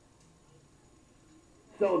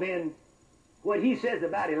 So then, what he says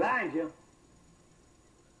about Elijah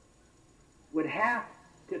would have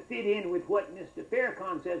to fit in with what Mr.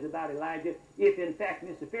 Farrakhan says about Elijah, if in fact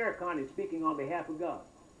Mr. Farrakhan is speaking on behalf of God.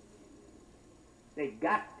 They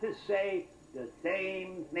got to say the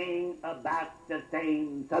same thing about the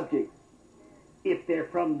same subject if they're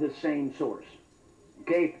from the same source.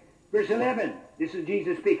 Okay? Verse 11, this is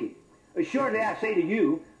Jesus speaking. Assuredly I say to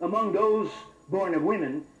you, among those born of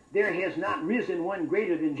women, there has not risen one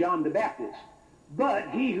greater than John the Baptist. But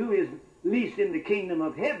he who is least in the kingdom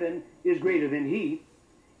of heaven is greater than he.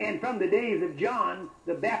 And from the days of John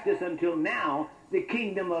the Baptist until now, the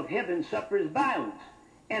kingdom of heaven suffers violence,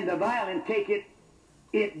 and the violent take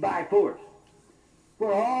it by force.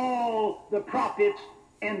 For all the prophets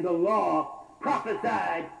and the law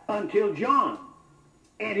prophesied until John.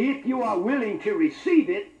 And if you are willing to receive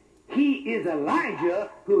it, he is Elijah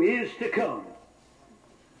who is to come.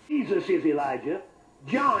 Jesus is Elijah.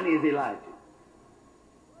 John is Elijah.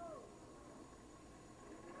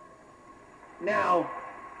 Now,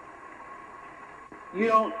 you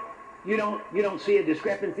don't see a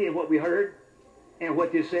discrepancy of what we heard and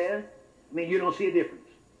what this says? I mean, you don't see a difference.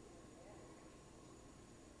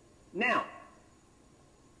 Now,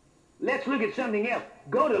 let's look at something else.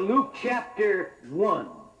 Go to Luke chapter 1.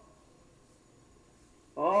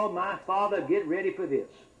 Oh, my Father, get ready for this.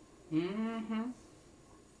 Mm-hmm.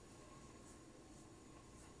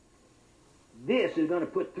 This is going to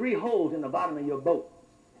put 3 holes in the bottom of your boat.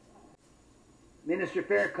 Minister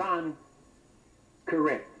Farrakhan,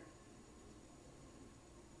 correct.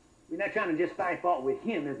 We're not trying to just find fault with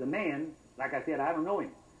him as a man. Like I said, I don't know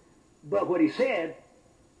him. But what he said,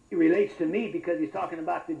 it relates to me because he's talking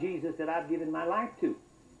about the Jesus that I've given my life to.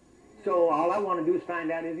 So all I want to do is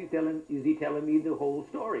find out, is he telling me the whole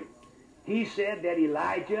story? He said that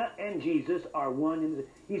Elijah and Jesus are one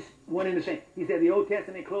in the same. He said the Old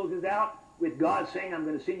Testament closes out with God saying, I'm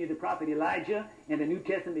going to send you the prophet Elijah, and the New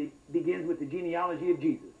Testament begins with the genealogy of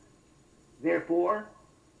Jesus. Therefore,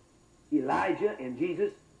 Elijah and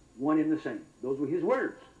Jesus, one in the same. Those were his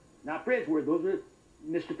words. Not Fred's words. Those were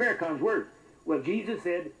Mr. Farrakhan's words. Well, Jesus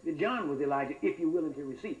said that John was Elijah, if you're willing to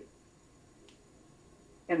receive it.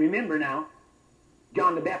 And remember now,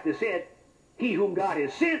 John the Baptist said, he whom God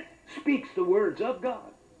has sent speaks the words of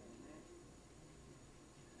God.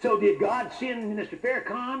 So did God send Mr.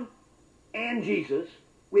 Farrakhan and Jesus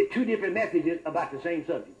with 2 different messages about the same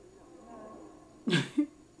subject?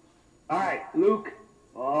 All right, Luke.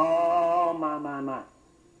 Oh, my.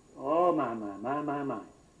 Oh, my.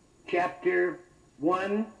 Chapter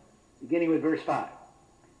 1, beginning with verse 5.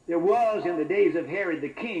 There was in the days of Herod the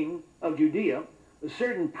king of Judea a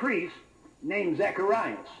certain priest named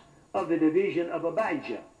Zacharias of the division of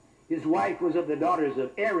Abijah. His wife was of the daughters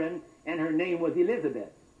of Aaron, and her name was Elizabeth.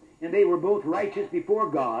 And they were both righteous before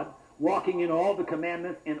God, walking in all the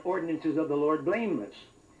commandments and ordinances of the Lord blameless.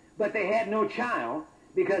 But they had no child,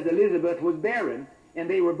 because Elizabeth was barren, and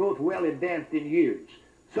they were both well advanced in years.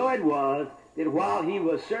 So it was that while he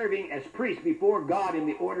was serving as priest before God in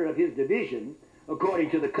the order of his division,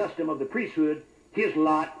 according to the custom of the priesthood, his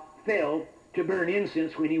lot fell to burn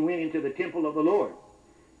incense when he went into the temple of the Lord.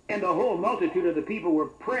 And the whole multitude of the people were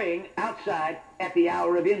praying outside at the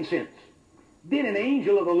hour of incense. Then an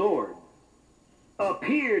angel of the Lord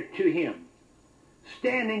appeared to him,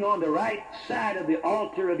 standing on the right side of the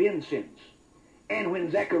altar of incense. And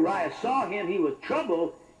when Zacharias saw him, he was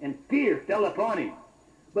troubled, and fear fell upon him.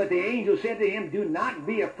 But the angel said to him, do not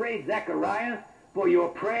be afraid, Zacharias, for your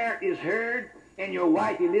prayer is heard, and your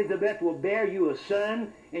wife Elizabeth will bear you a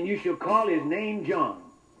son, and you shall call his name John.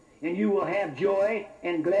 And you will have joy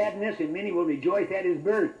and gladness, and many will rejoice at his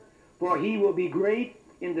birth. For he will be great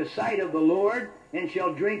in the sight of the Lord, and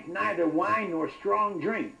shall drink neither wine nor strong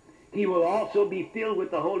drink. He will also be filled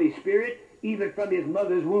with the Holy Spirit, even from his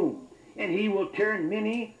mother's womb. And he will turn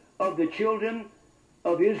many of the children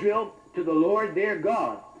of Israel to the Lord their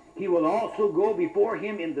God. He will also go before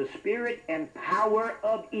him in the spirit and power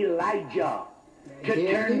of Elijah,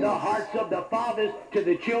 to turn the hearts of the fathers to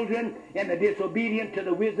the children, and the disobedient to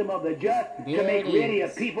the wisdom of the just, to make ready a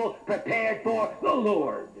people prepared for the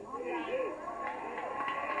Lord.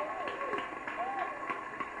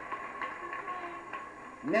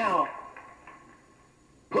 Now,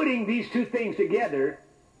 putting these 2 things together,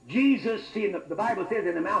 Jesus, see, the Bible says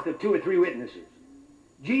in the mouth of 2 or 3 witnesses,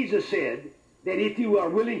 Jesus said that if you are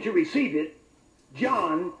willing to receive it,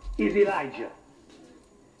 John is Elijah.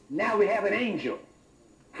 Now we have an angel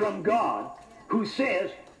from God who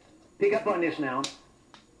says, pick up on this now,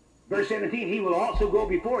 verse 17, he will also go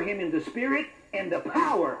before him in the spirit and the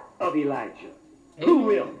power of Elijah. Amen. Who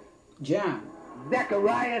will? John.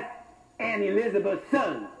 Zacharias and Elizabeth's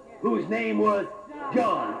son, whose name was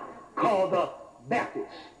John, called the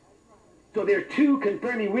Baptist. So there are two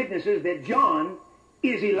confirming witnesses that John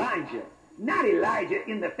is Elijah. Not Elijah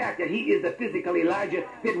in the fact that he is the physical Elijah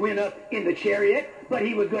that went up in the chariot, but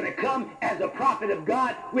he was going to come as a prophet of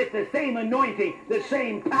God with the same anointing, the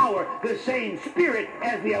same power, the same spirit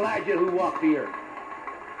as the Elijah who walked the earth.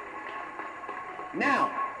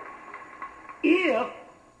 Now, if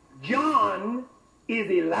John is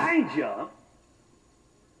Elijah,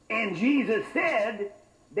 and Jesus said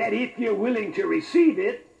that if you're willing to receive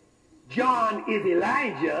it, John is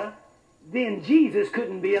Elijah, then Jesus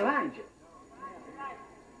couldn't be Elijah.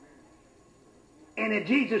 And if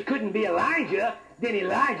Jesus couldn't be Elijah, then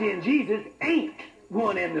Elijah and Jesus ain't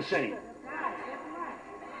one and the same.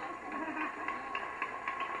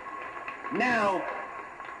 Now,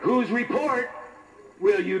 whose report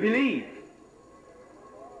will you believe?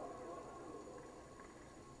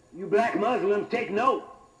 You black Muslims, take note.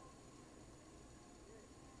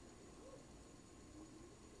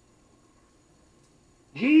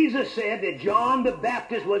 Jesus said that John the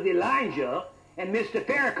Baptist was Elijah, and Mr.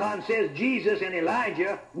 Farrakhan says Jesus and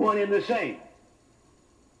Elijah one and the same.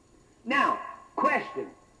 Now, question,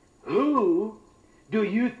 who do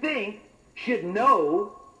you think should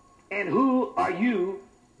know, and who are you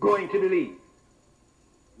going to believe?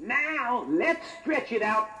 Now, let's stretch it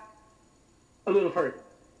out a little further.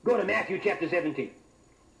 Go to Matthew chapter 17.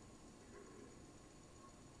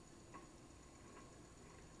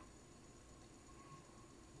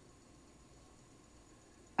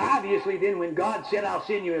 Obviously, then, when God said, I'll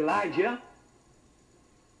send you Elijah,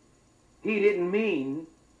 he didn't mean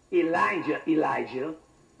Elijah,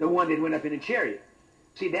 the one that went up in a chariot.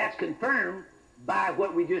 See, that's confirmed by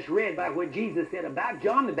what we just read, by what Jesus said about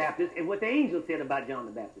John the Baptist and what the angel said about John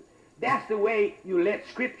the Baptist. That's the way you let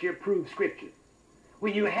Scripture prove Scripture.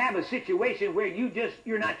 When you have a situation where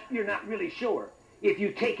you're not really sure, if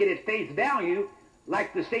you take it at face value,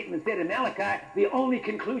 like the statement said in Malachi, the only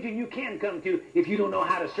conclusion you can come to, if you don't know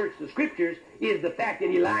how to search the Scriptures, is the fact that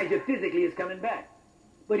Elijah physically is coming back.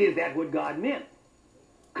 But is that what God meant?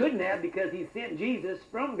 Couldn't have, because he sent Jesus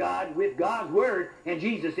from God with God's word, and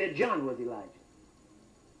Jesus said John was Elijah.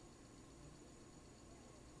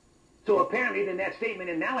 So apparently in that statement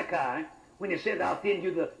in Malachi, when it says, I'll send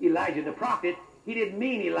you the Elijah the prophet, he didn't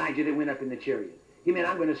mean Elijah that went up in the chariot. He meant,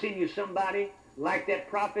 I'm going to send you somebody like that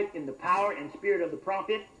prophet in the power and spirit of the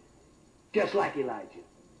prophet, just like Elijah.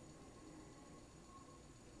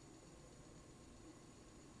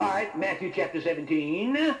 All right, Matthew chapter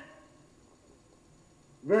 17,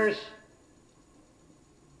 verse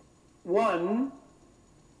 1.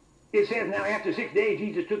 It says, now after 6 days,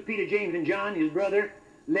 Jesus took Peter, James, and John, his brother,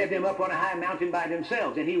 led them up on a high mountain by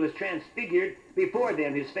themselves, and he was transfigured before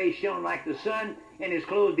them. His face shone like the sun, and his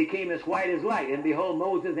clothes became as white as light. And behold,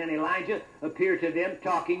 Moses and Elijah appeared to them,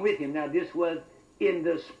 talking with him. Now this was in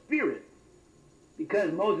the spirit,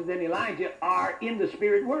 because Moses and Elijah are in the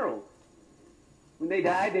spirit world. When they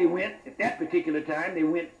died, they went, at that particular time, they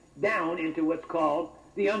went down into what's called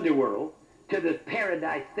the underworld, to the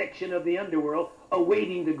paradise section of the underworld,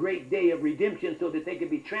 awaiting the great day of redemption so that they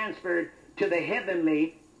could be transferred to the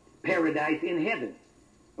heavenly paradise in heaven.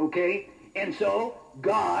 Okay? And so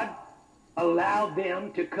God allowed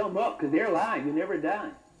them to come up, because they're alive. You never die.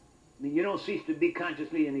 I mean, you don't cease to be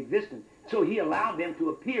consciously in existence. So he allowed them to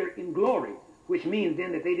appear in glory, which means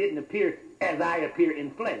then that they didn't appear as I appear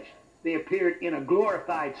in flesh. They appeared in a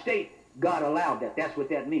glorified state. God allowed that. That's what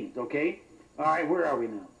that means, okay? All right, where are we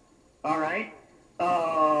now? All right.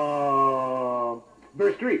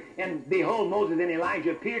 Verse 3. And behold, Moses and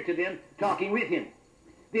Elijah appeared to them, talking with him.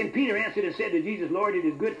 Then Peter answered and said to Jesus, Lord, it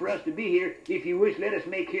is good for us to be here. If you wish, let us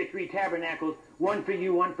make here 3 tabernacles, one for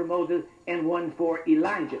you, one for Moses, and one for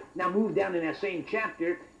Elijah. Now move down in that same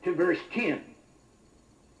chapter to verse 10.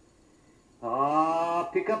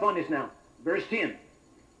 Pick up on this now. Verse 10.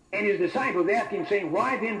 And his disciples asked him, saying,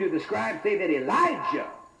 why then do the scribes say that Elijah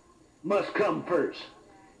must come first?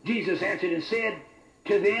 Jesus answered and said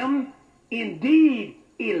to them, indeed,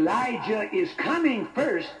 Elijah is coming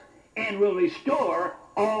first and will restore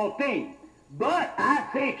all things. But I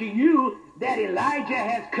say to you that Elijah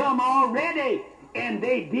has come already, and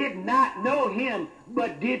they did not know him,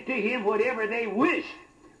 but did to him whatever they wished.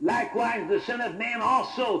 Likewise, the Son of Man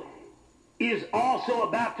also is also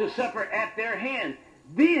about to suffer at their hand.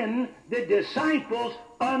 Then the disciples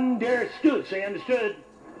understood. Say understood.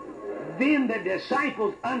 Then the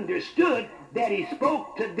disciples understood that he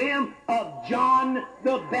spoke to them of John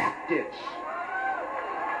the Baptist.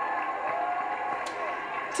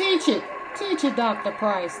 Teach it. Teach it, Dr.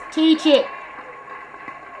 Price. Teach it.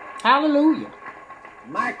 Hallelujah.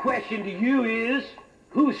 My question to you is,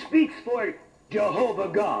 who speaks for Jehovah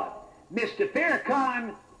God? Mr.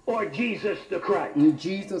 Farrakhan or Jesus the Christ?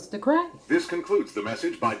 Jesus the Christ. This concludes the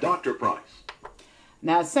message by Dr. Price.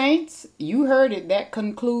 Now, saints, you heard it. That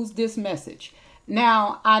concludes this message.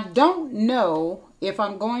 Now, I don't know if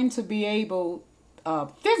I'm going to be able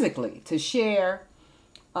physically to share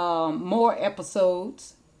more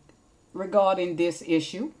episodes regarding this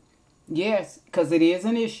issue. Yes, because it is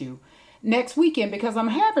an issue. Next weekend, because I'm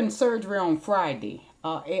having surgery on Friday,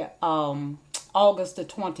 August the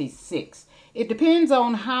 26th. It depends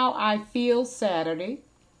on how I feel Saturday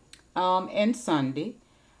and Sunday.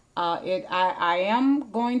 I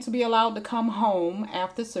am going to be allowed to come home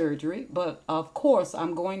after surgery, but of course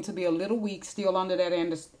I'm going to be a little weak still under that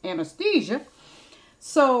anesthesia.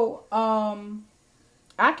 So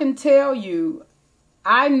I can tell you,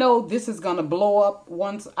 I know this is going to blow up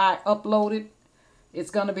once I upload it. It's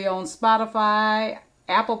going to be on Spotify,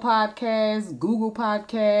 Apple Podcasts, Google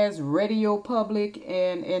Podcasts, Radio Public,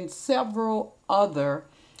 and several other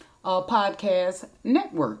podcast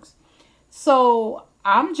networks. So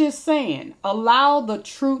I'm just saying, allow the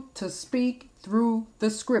truth to speak through the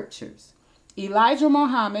scriptures. Elijah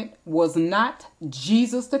Muhammad was not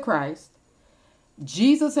Jesus the Christ.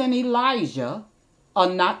 Jesus and Elijah are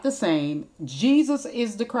not the same. Jesus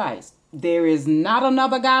is the Christ. There is not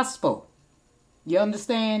another gospel. You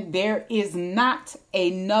understand? There is not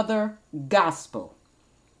another gospel.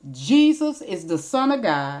 Jesus is the Son of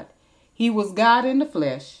God. He was God in the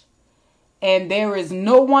flesh. And there is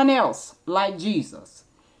no one else like Jesus.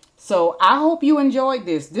 So I hope you enjoyed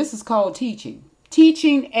this. This is called teaching.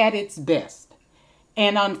 Teaching at its best.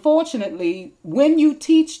 And unfortunately, when you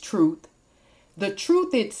teach truth, the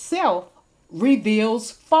truth itself reveals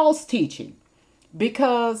false teaching.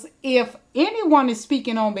 Because if anyone is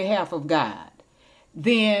speaking on behalf of God,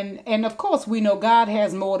 then, and of course we know God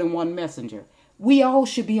has more than one messenger, we all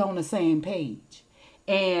should be on the same page.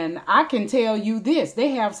 And I can tell you this,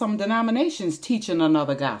 they have some denominations teaching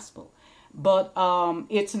another gospel. But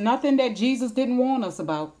it's nothing that Jesus didn't warn us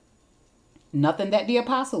about. Nothing that the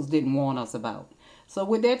apostles didn't warn us about. So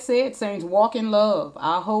with that said, saints, walk in love.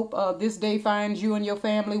 I hope this day finds you and your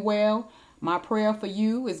family well. My prayer for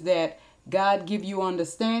you is that God give you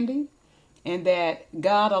understanding and that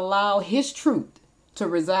God allow his truth to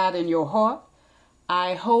reside in your heart.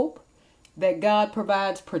 I hope that God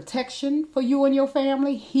provides protection for you and your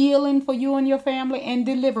family, healing for you and your family, and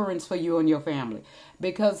deliverance for you and your family.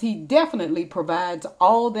 Because he definitely provides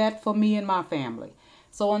all that for me and my family.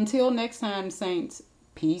 So until next time, saints,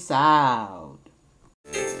 peace out.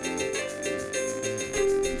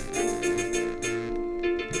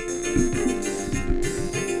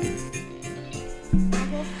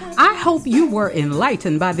 I hope you were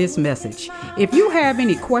enlightened by this message. If you have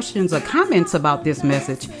any questions or comments about this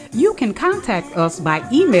message, you can contact us by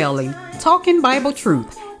emailing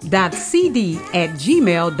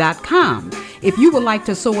talkingbibletruth.cd@gmail.com. If you would like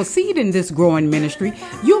to sow a seed in this growing ministry,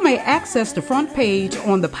 you may access the front page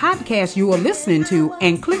on the podcast you are listening to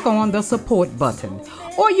and click on the support button.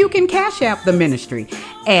 Or you can cash app the ministry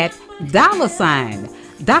at $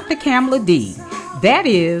 Dr. Kamala D. That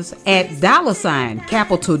is at $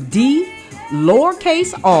 capital D,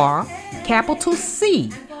 lowercase r, capital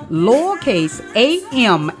C, lowercase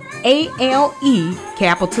AMALE,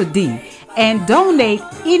 capital D, and donate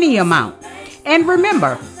any amount. And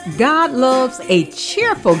remember, God loves a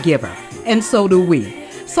cheerful giver, and so do we.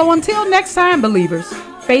 So until next time, believers,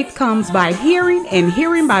 faith comes by hearing, and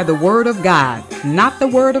hearing by the word of God, not the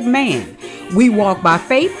word of man. We walk by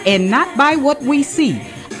faith and not by what we see.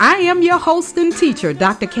 I am your host and teacher,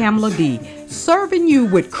 Dr. Kamala D., serving you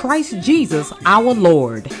with Christ Jesus, our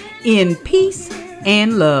Lord, in peace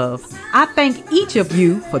and love. I thank each of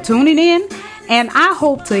you for tuning in, and I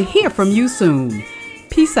hope to hear from you soon.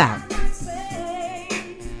 Peace out.